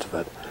the rest of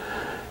it,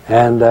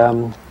 and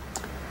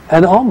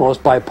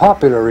almost by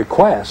popular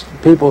request,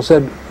 people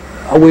said,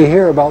 "We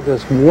hear about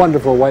this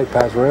wonderful White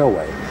Pass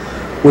Railway,"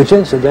 which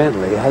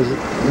incidentally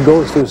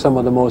goes through some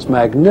of the most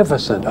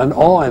magnificent and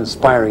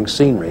awe-inspiring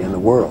scenery in the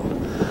world.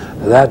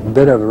 That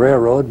bit of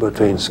railroad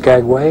between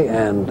Skagway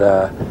and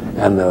the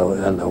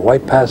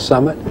White Pass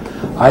summit,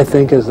 I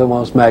think, is the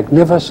most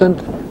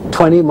magnificent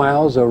 20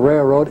 miles of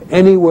railroad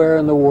anywhere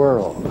in the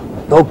world.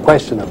 No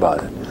question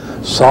about it.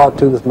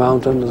 Sawtooth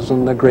Mountains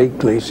and the great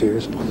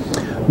glaciers.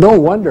 No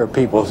wonder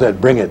people said,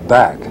 "Bring it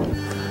back."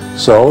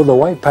 So the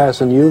White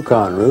Pass and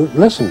Yukon route,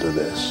 listen to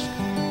this.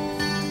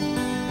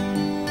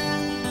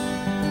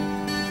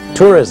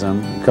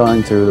 Tourism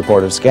going through the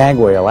port of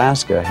Skagway,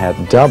 Alaska, had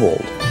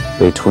doubled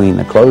between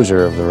the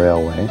closure of the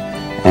railway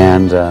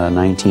and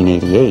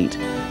 1988.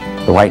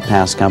 The White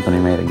Pass Company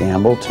made a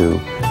gamble to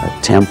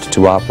attempt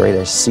to operate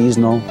a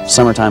seasonal,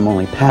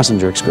 summertime-only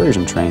passenger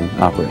excursion train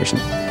operation.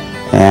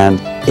 And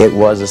it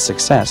was a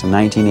success. In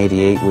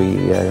 1988,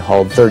 we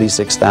hauled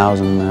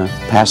 36,000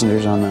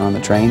 passengers on the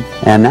train.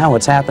 And now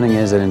what's happening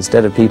is that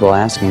instead of people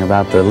asking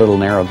about the little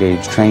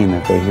narrow-gauge train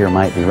that they hear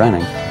might be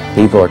running,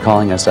 people are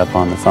calling us up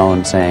on the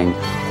phone saying,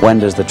 "When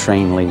does the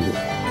train leave?"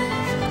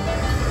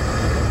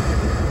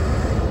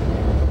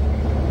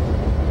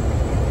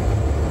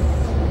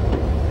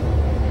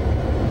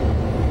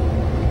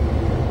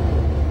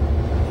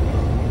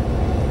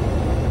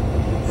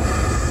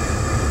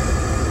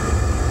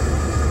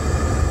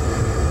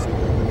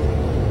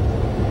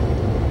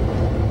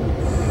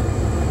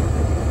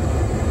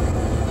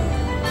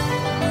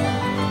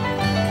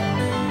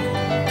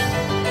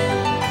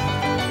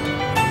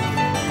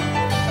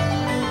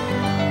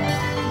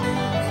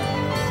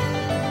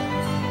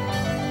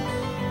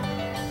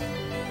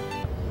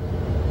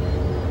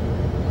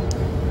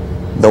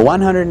 The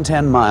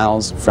 110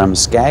 miles from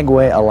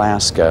Skagway,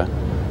 Alaska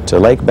to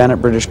Lake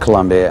Bennett, British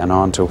Columbia and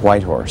on to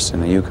Whitehorse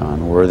in the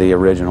Yukon were the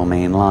original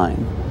main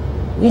line.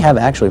 We have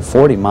actually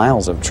 40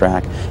 miles of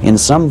track in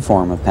some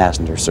form of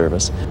passenger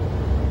service.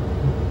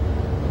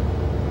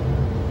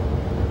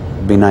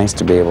 It'd be nice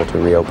to be able to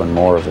reopen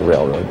more of the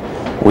railroad.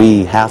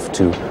 We have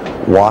to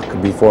walk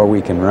before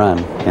we can run,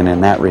 and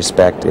in that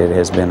respect it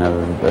has been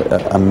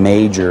a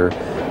major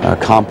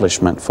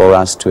accomplishment for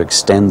us to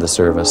extend the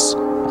service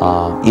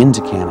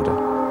into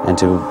Canada and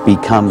to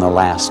become the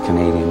last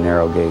Canadian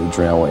narrow gauge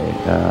railway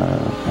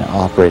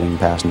operating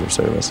passenger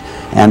service.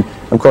 And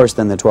of course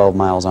then the 12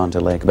 miles onto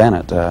Lake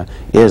Bennett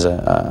is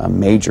a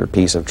major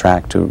piece of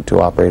track to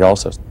operate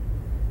also.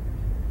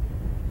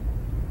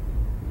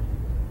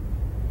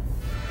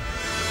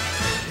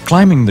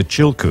 Climbing the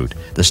Chilkoot,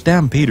 the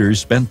Stampeders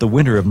spent the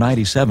winter of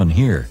 '97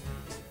 here.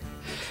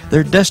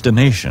 Their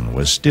destination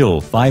was still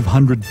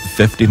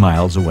 550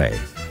 miles away.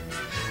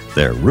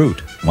 Their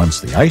route, once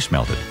the ice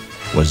melted,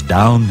 was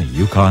down the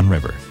Yukon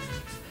River.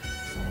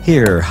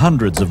 Here,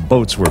 hundreds of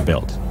boats were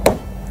built.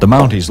 The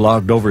Mounties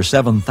logged over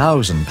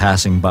 7,000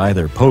 passing by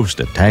their post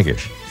at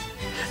Tagish.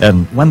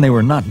 And when they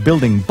were not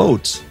building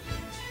boats,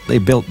 they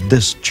built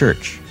this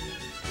church.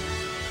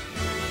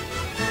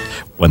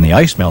 When the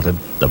ice melted,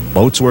 the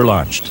boats were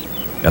launched,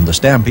 and the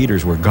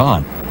Stampeders were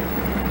gone.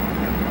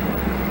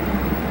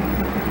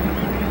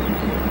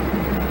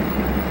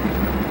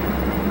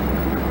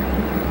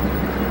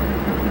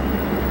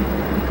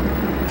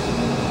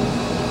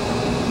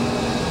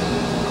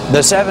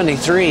 The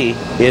 73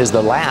 is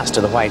the last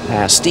of the White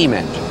Pass steam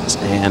engines,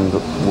 and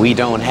we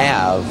don't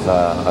have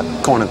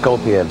a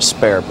cornucopia of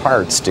spare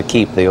parts to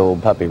keep the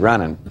old puppy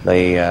running.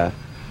 The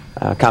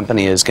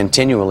company is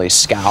continually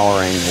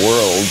scouring the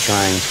world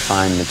trying to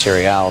find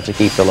material to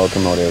keep the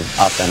locomotive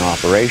up and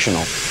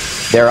operational.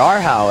 There are,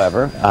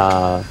 however,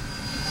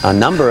 a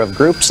number of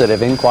groups that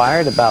have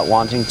inquired about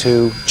wanting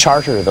to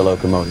charter the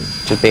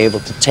locomotive, to be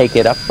able to take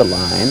it up the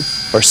line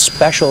for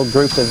special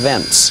group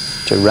events,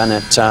 to run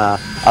it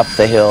up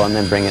the hill and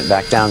then bring it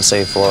back down,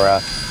 say for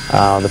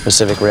the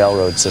Pacific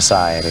Railroad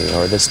Society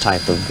or this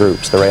type of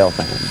groups, the rail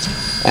fans.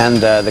 And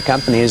the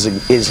company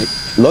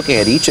is looking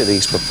at each of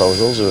these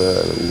proposals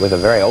with a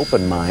very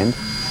open mind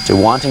to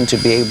wanting to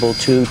be able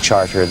to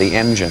charter the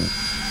engine.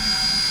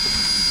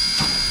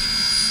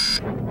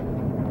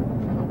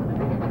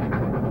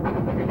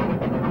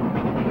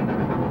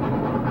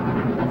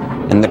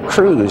 And the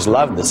crews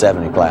loved the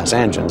 70 class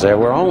engines. There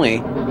were only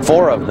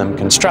 4 of them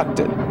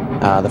constructed.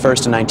 The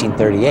first in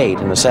 1938,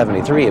 and the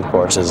 73, of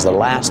course, is the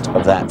last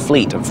of that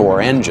fleet of 4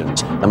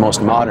 engines, the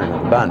most modern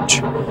of the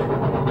bunch.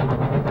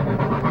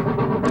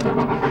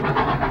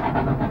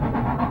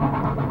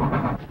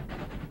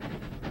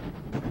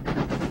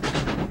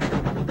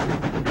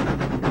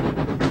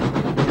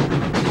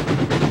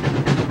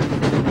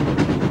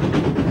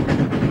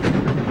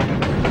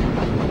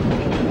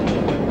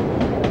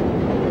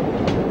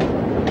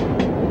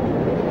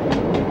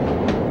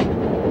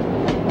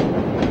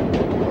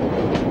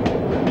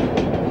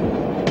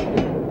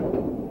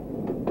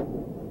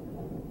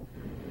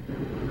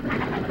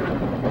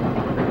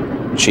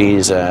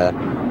 She's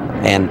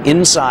an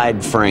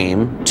inside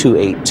frame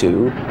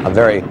 282, a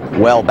very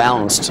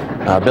well-balanced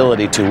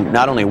ability to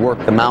not only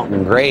work the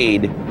mountain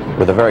grade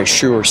with a very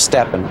sure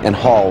step and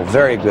haul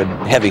very good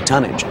heavy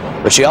tonnage,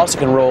 but she also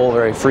can roll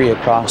very free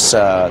across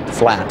the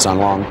flats on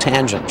long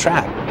tangent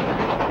track.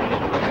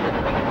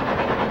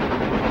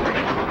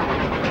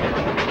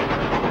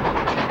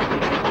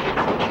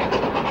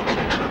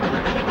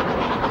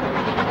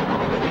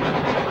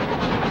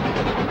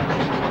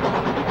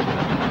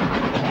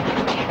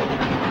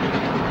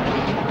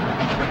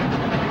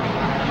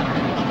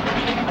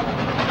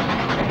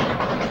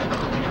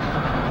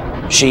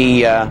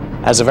 She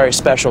has a very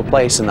special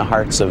place in the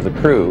hearts of the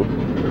crew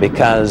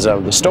because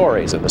of the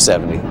stories of the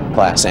 70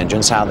 class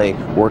engines, how they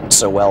worked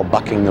so well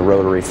bucking the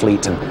rotary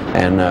fleet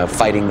and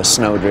fighting the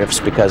snowdrifts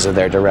because of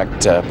their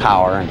direct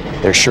power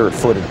and their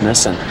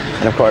sure-footedness,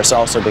 and of course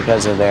also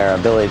because of their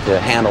ability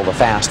to handle the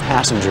fast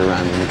passenger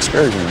runs and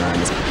excursion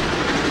runs.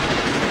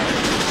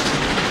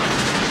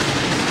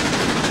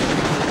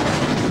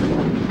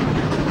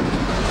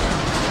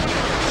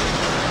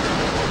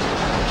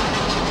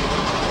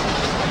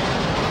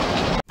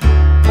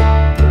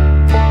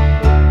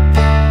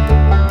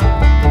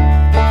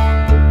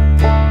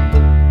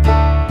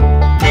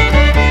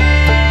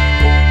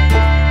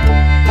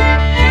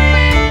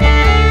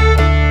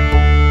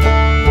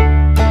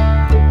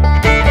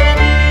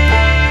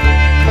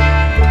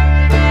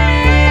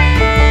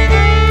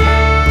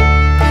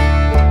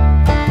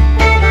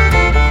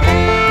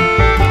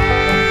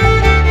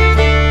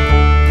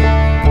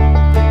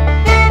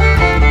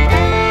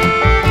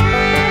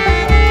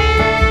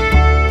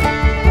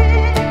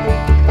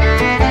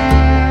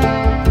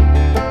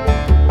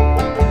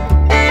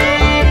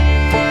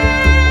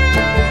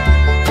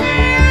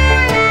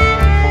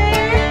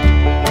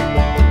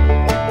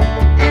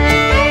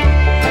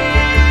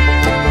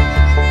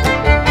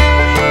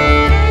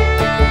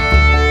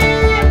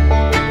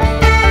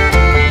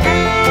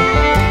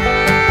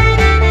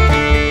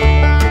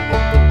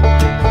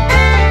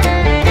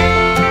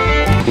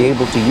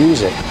 To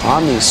use it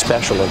on these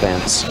special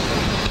events.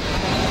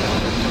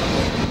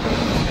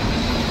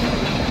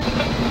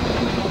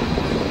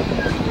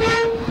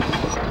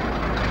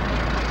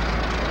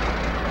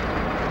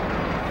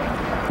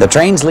 The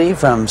trains leave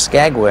from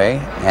Skagway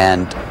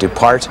and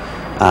depart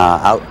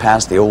out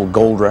past the old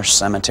Gold Rush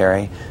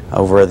Cemetery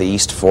over the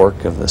East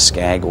Fork of the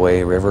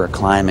Skagway River,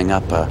 climbing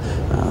up a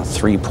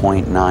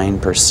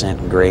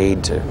 3.9%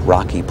 grade to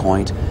Rocky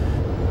Point.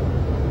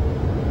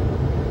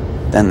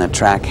 Then the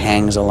track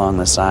hangs along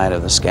the side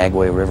of the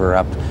Skagway River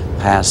up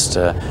past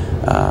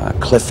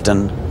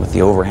Clifton with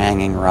the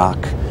overhanging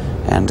rock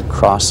and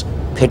across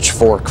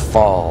Pitchfork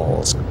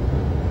Falls.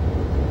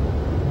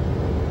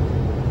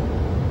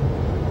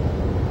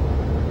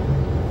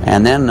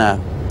 And then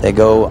they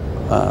go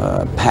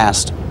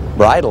past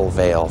Bridal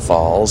Veil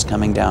Falls,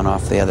 coming down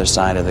off the other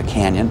side of the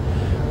canyon,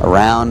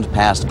 around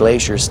past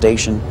Glacier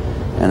Station,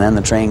 and then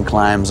the train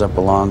climbs up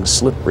along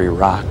Slippery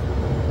Rock.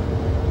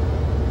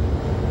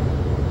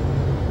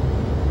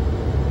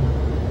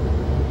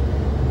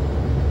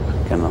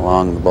 And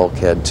along the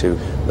bulkhead to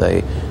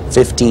the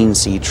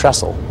 15C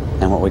trestle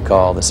and what we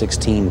call the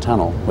 16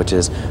 tunnel, which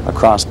is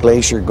across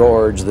Glacier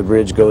Gorge. The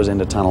bridge goes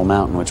into Tunnel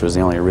Mountain, which was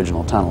the only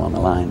original tunnel on the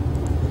line.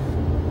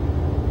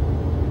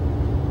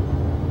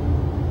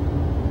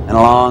 And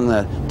along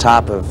the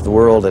top of the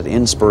world at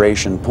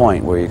Inspiration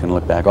Point, where you can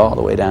look back all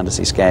the way down to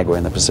see Skagway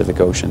and the Pacific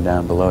Ocean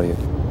down below you.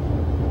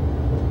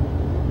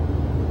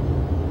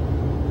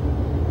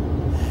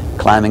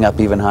 Climbing up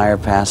even higher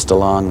past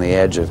along the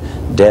edge of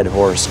Dead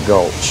Horse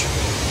Gulch,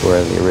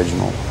 where the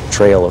original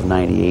trail of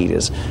 98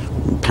 is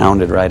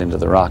pounded right into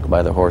the rock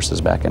by the horses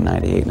back in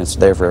 98, and it's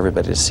there for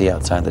everybody to see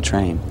outside the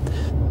train.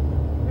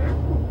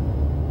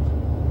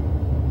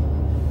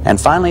 And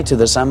finally to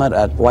the summit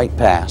at White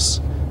Pass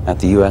at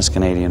the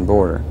U.S.-Canadian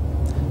border.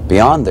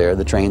 Beyond there,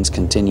 the trains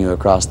continue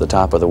across the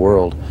top of the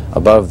world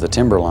above the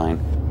timberline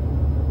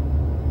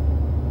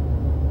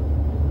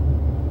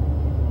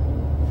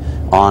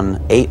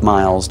on 8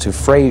 miles to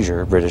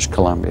Fraser, British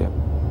Columbia,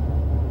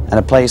 and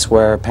a place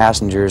where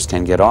passengers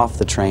can get off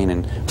the train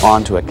and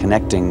onto a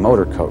connecting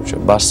motor coach, a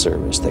bus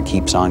service that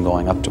keeps on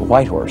going up to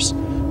Whitehorse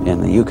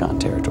in the Yukon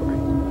Territory.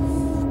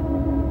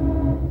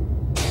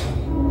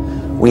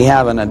 We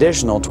have an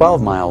additional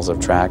 12 miles of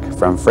track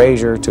from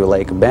Fraser to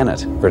Lake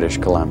Bennett, British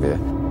Columbia.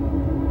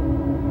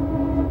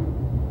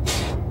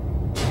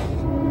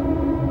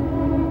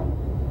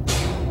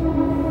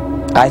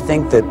 I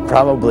think that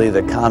probably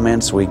the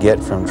comments we get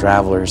from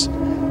travelers,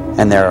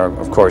 and there are,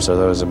 of course, are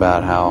those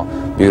about how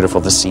beautiful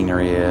the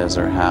scenery is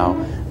or how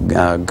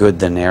good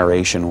the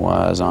narration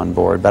was on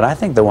board, but I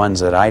think the ones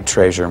that I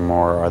treasure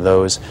more are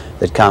those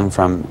that come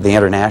from the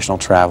international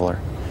traveler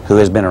who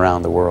has been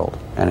around the world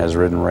and has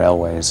ridden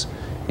railways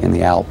in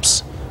the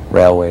Alps,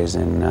 railways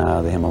in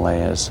the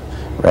Himalayas,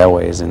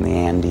 railways in the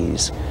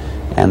Andes,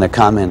 and the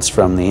comments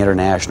from the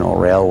international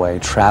railway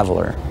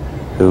traveler,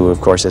 who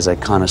of course is a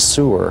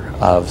connoisseur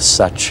of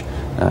such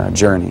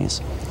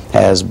journeys,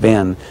 has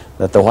been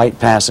that the White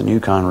Pass and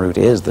Yukon route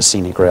is the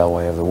scenic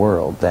railway of the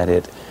world, that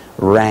it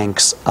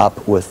ranks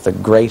up with the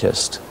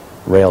greatest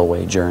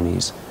railway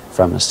journeys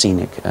from a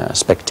scenic,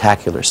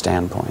 spectacular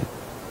standpoint.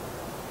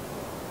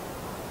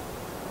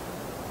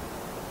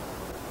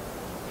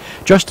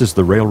 Just as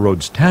the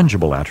railroad's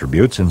tangible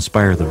attributes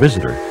inspire the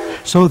visitor,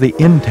 so the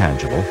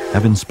intangible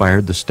have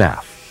inspired the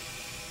staff.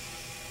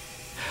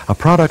 A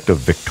product of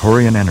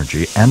Victorian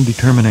energy and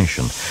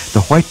determination,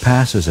 the White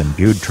Pass has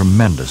imbued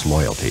tremendous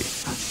loyalty.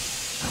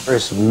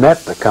 First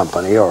met the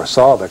company or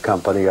saw the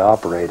company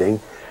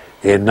operating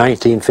in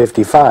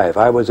 1955.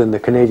 I was in the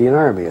Canadian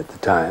Army at the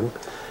time,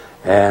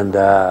 and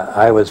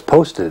I was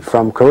posted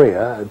from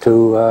Korea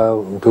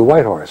to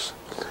Whitehorse.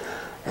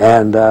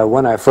 And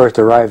when I first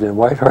arrived in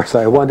Whitehorse,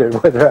 I wondered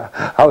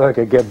how I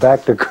could get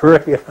back to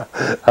Korea.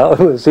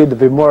 It seemed to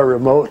be more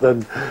remote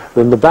than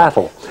the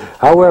battle.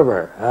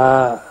 However,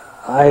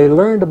 I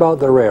learned about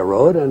the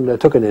railroad and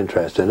took an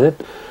interest in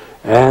it,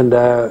 and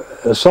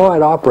saw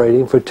it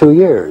operating for 2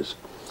 years.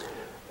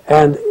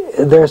 And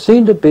there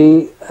seemed to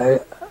be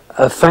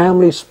a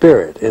family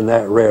spirit in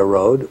that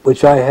railroad,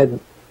 which I had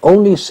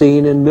only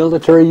seen in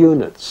military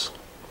units.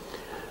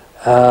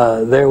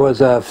 There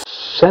was a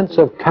sense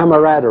of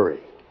camaraderie,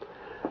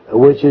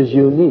 which is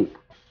unique.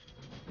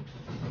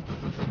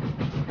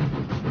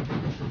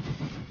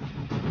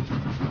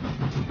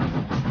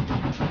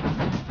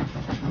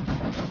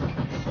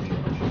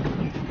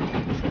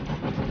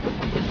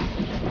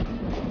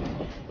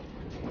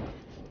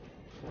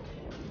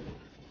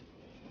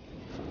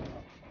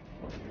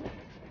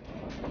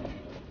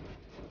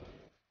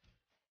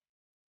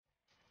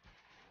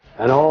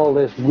 And all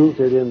this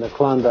rooted in the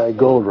Klondike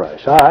Gold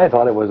Rush. I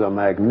thought it was a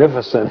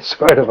magnificent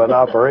sort of an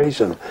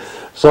operation.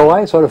 So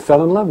I sort of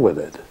fell in love with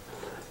it.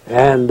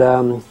 And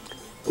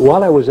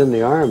while I was in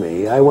the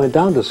Army, I went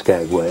down to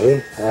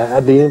Skagway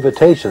at the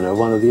invitation of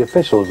one of the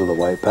officials of the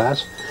White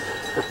Pass,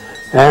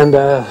 and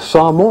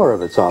saw more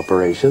of its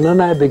operation.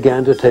 And I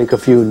began to take a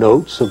few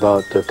notes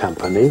about the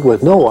company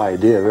with no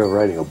idea of ever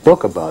writing a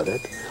book about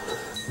it.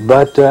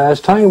 But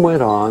as time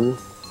went on,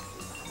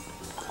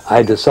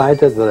 I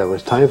decided that it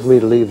was time for me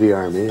to leave the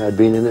Army. I'd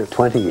been in it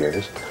 20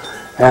 years.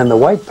 And the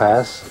White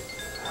Pass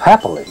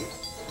happily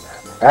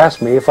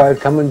asked me if I'd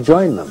come and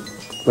join them,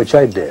 which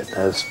I did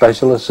as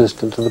special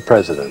assistant to the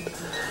president.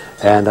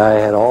 And I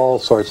had all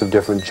sorts of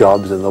different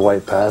jobs in the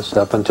White Pass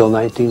up until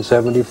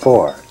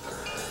 1974.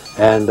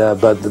 And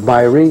but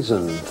my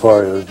reason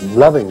for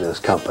loving this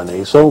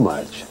company so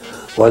much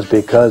was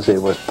because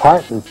it was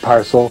part and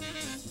parcel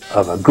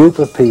of a group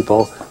of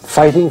people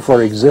fighting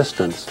for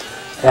existence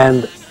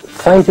and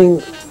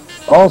fighting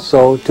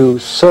also to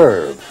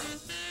serve.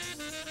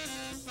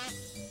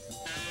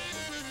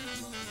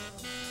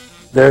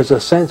 There's a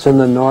sense in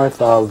the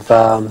North of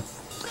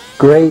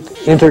great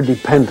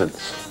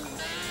interdependence,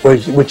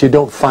 which you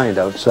don't find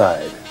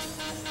outside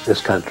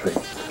this country.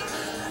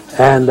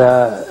 And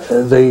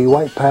the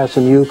White Pass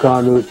and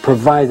Yukon route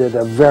provided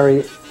a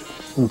very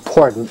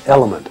important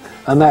element,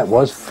 and that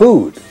was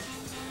food,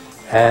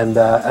 and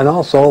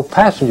also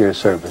passenger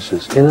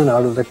services in and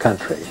out of the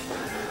country.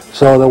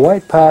 So the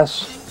White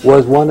Pass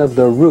was one of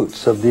the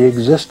roots of the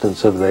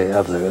existence of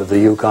the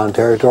Yukon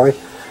Territory,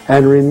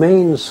 and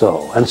remains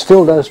so, and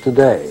still does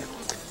today,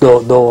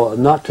 though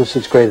not to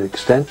such great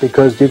extent,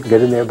 because you can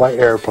get in there by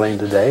airplane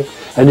today,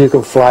 and you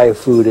can fly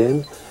food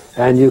in,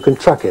 and you can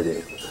truck it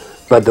in.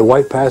 But the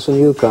White Pass and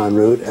Yukon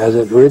route, as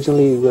it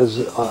originally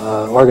was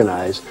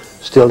organized,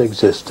 still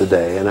exists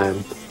today, and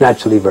I'm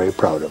naturally very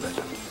proud of it.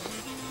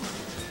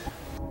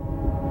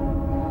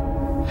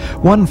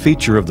 One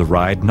feature of the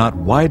ride not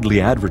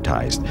widely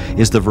advertised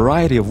is the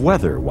variety of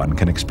weather one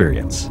can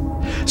experience.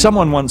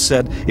 Someone once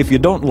said, if you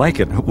don't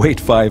like it, wait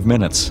 5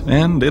 minutes,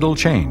 and it'll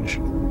change.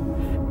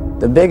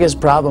 The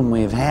biggest problem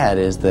we've had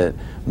is that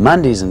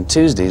Mondays and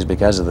Tuesdays,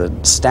 because of the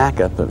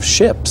stack-up of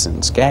ships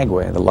in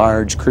Skagway, the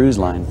large cruise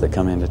lines that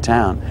come into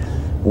town,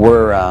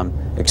 were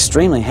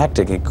extremely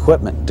hectic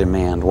equipment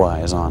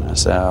demand-wise on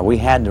us. We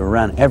had to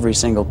run every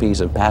single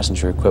piece of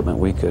passenger equipment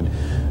we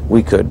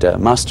could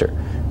muster.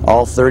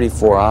 All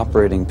 34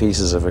 operating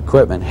pieces of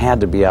equipment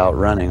had to be out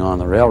running on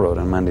the railroad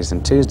on Mondays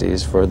and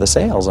Tuesdays for the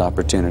sales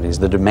opportunities.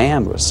 The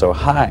demand was so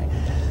high.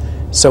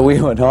 So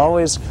we would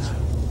always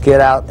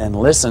get out and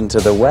listen to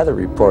the weather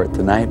report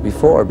the night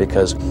before,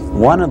 because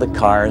one of the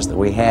cars that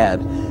we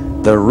had,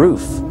 the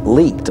roof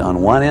leaked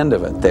on one end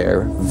of it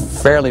there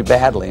fairly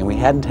badly, and we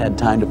hadn't had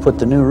time to put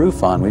the new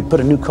roof on. We'd put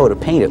a new coat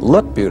of paint. It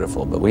looked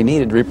beautiful, but we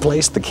needed to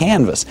replace the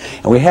canvas,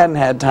 and we hadn't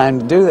had time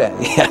to do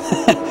that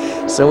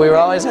yet. So we were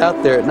always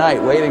out there at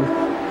night waiting,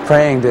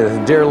 praying to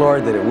the dear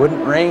Lord that it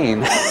wouldn't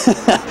rain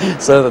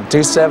so the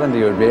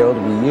 270 would be able to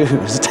be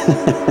used.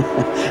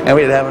 And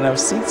we'd have enough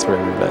seats for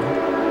everybody.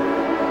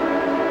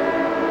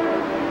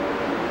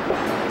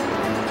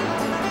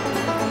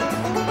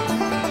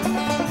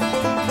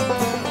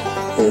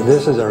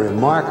 This is a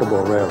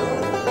remarkable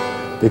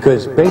railroad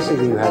because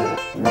basically you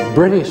had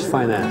British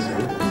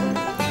financing,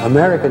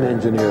 American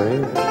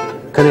engineering,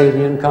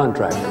 Canadian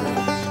contracting.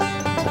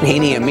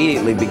 Haney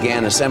immediately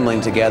began assembling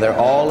together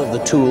all of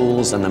the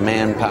tools and the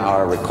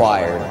manpower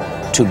required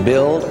to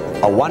build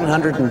a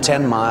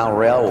 110-mile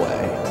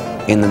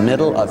railway in the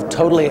middle of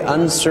totally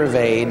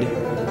unsurveyed,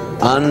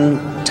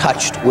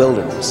 untouched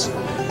wilderness.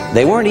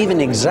 They weren't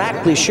even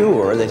exactly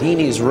sure that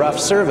Haney's rough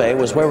survey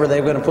was where they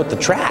were going to put the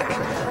track.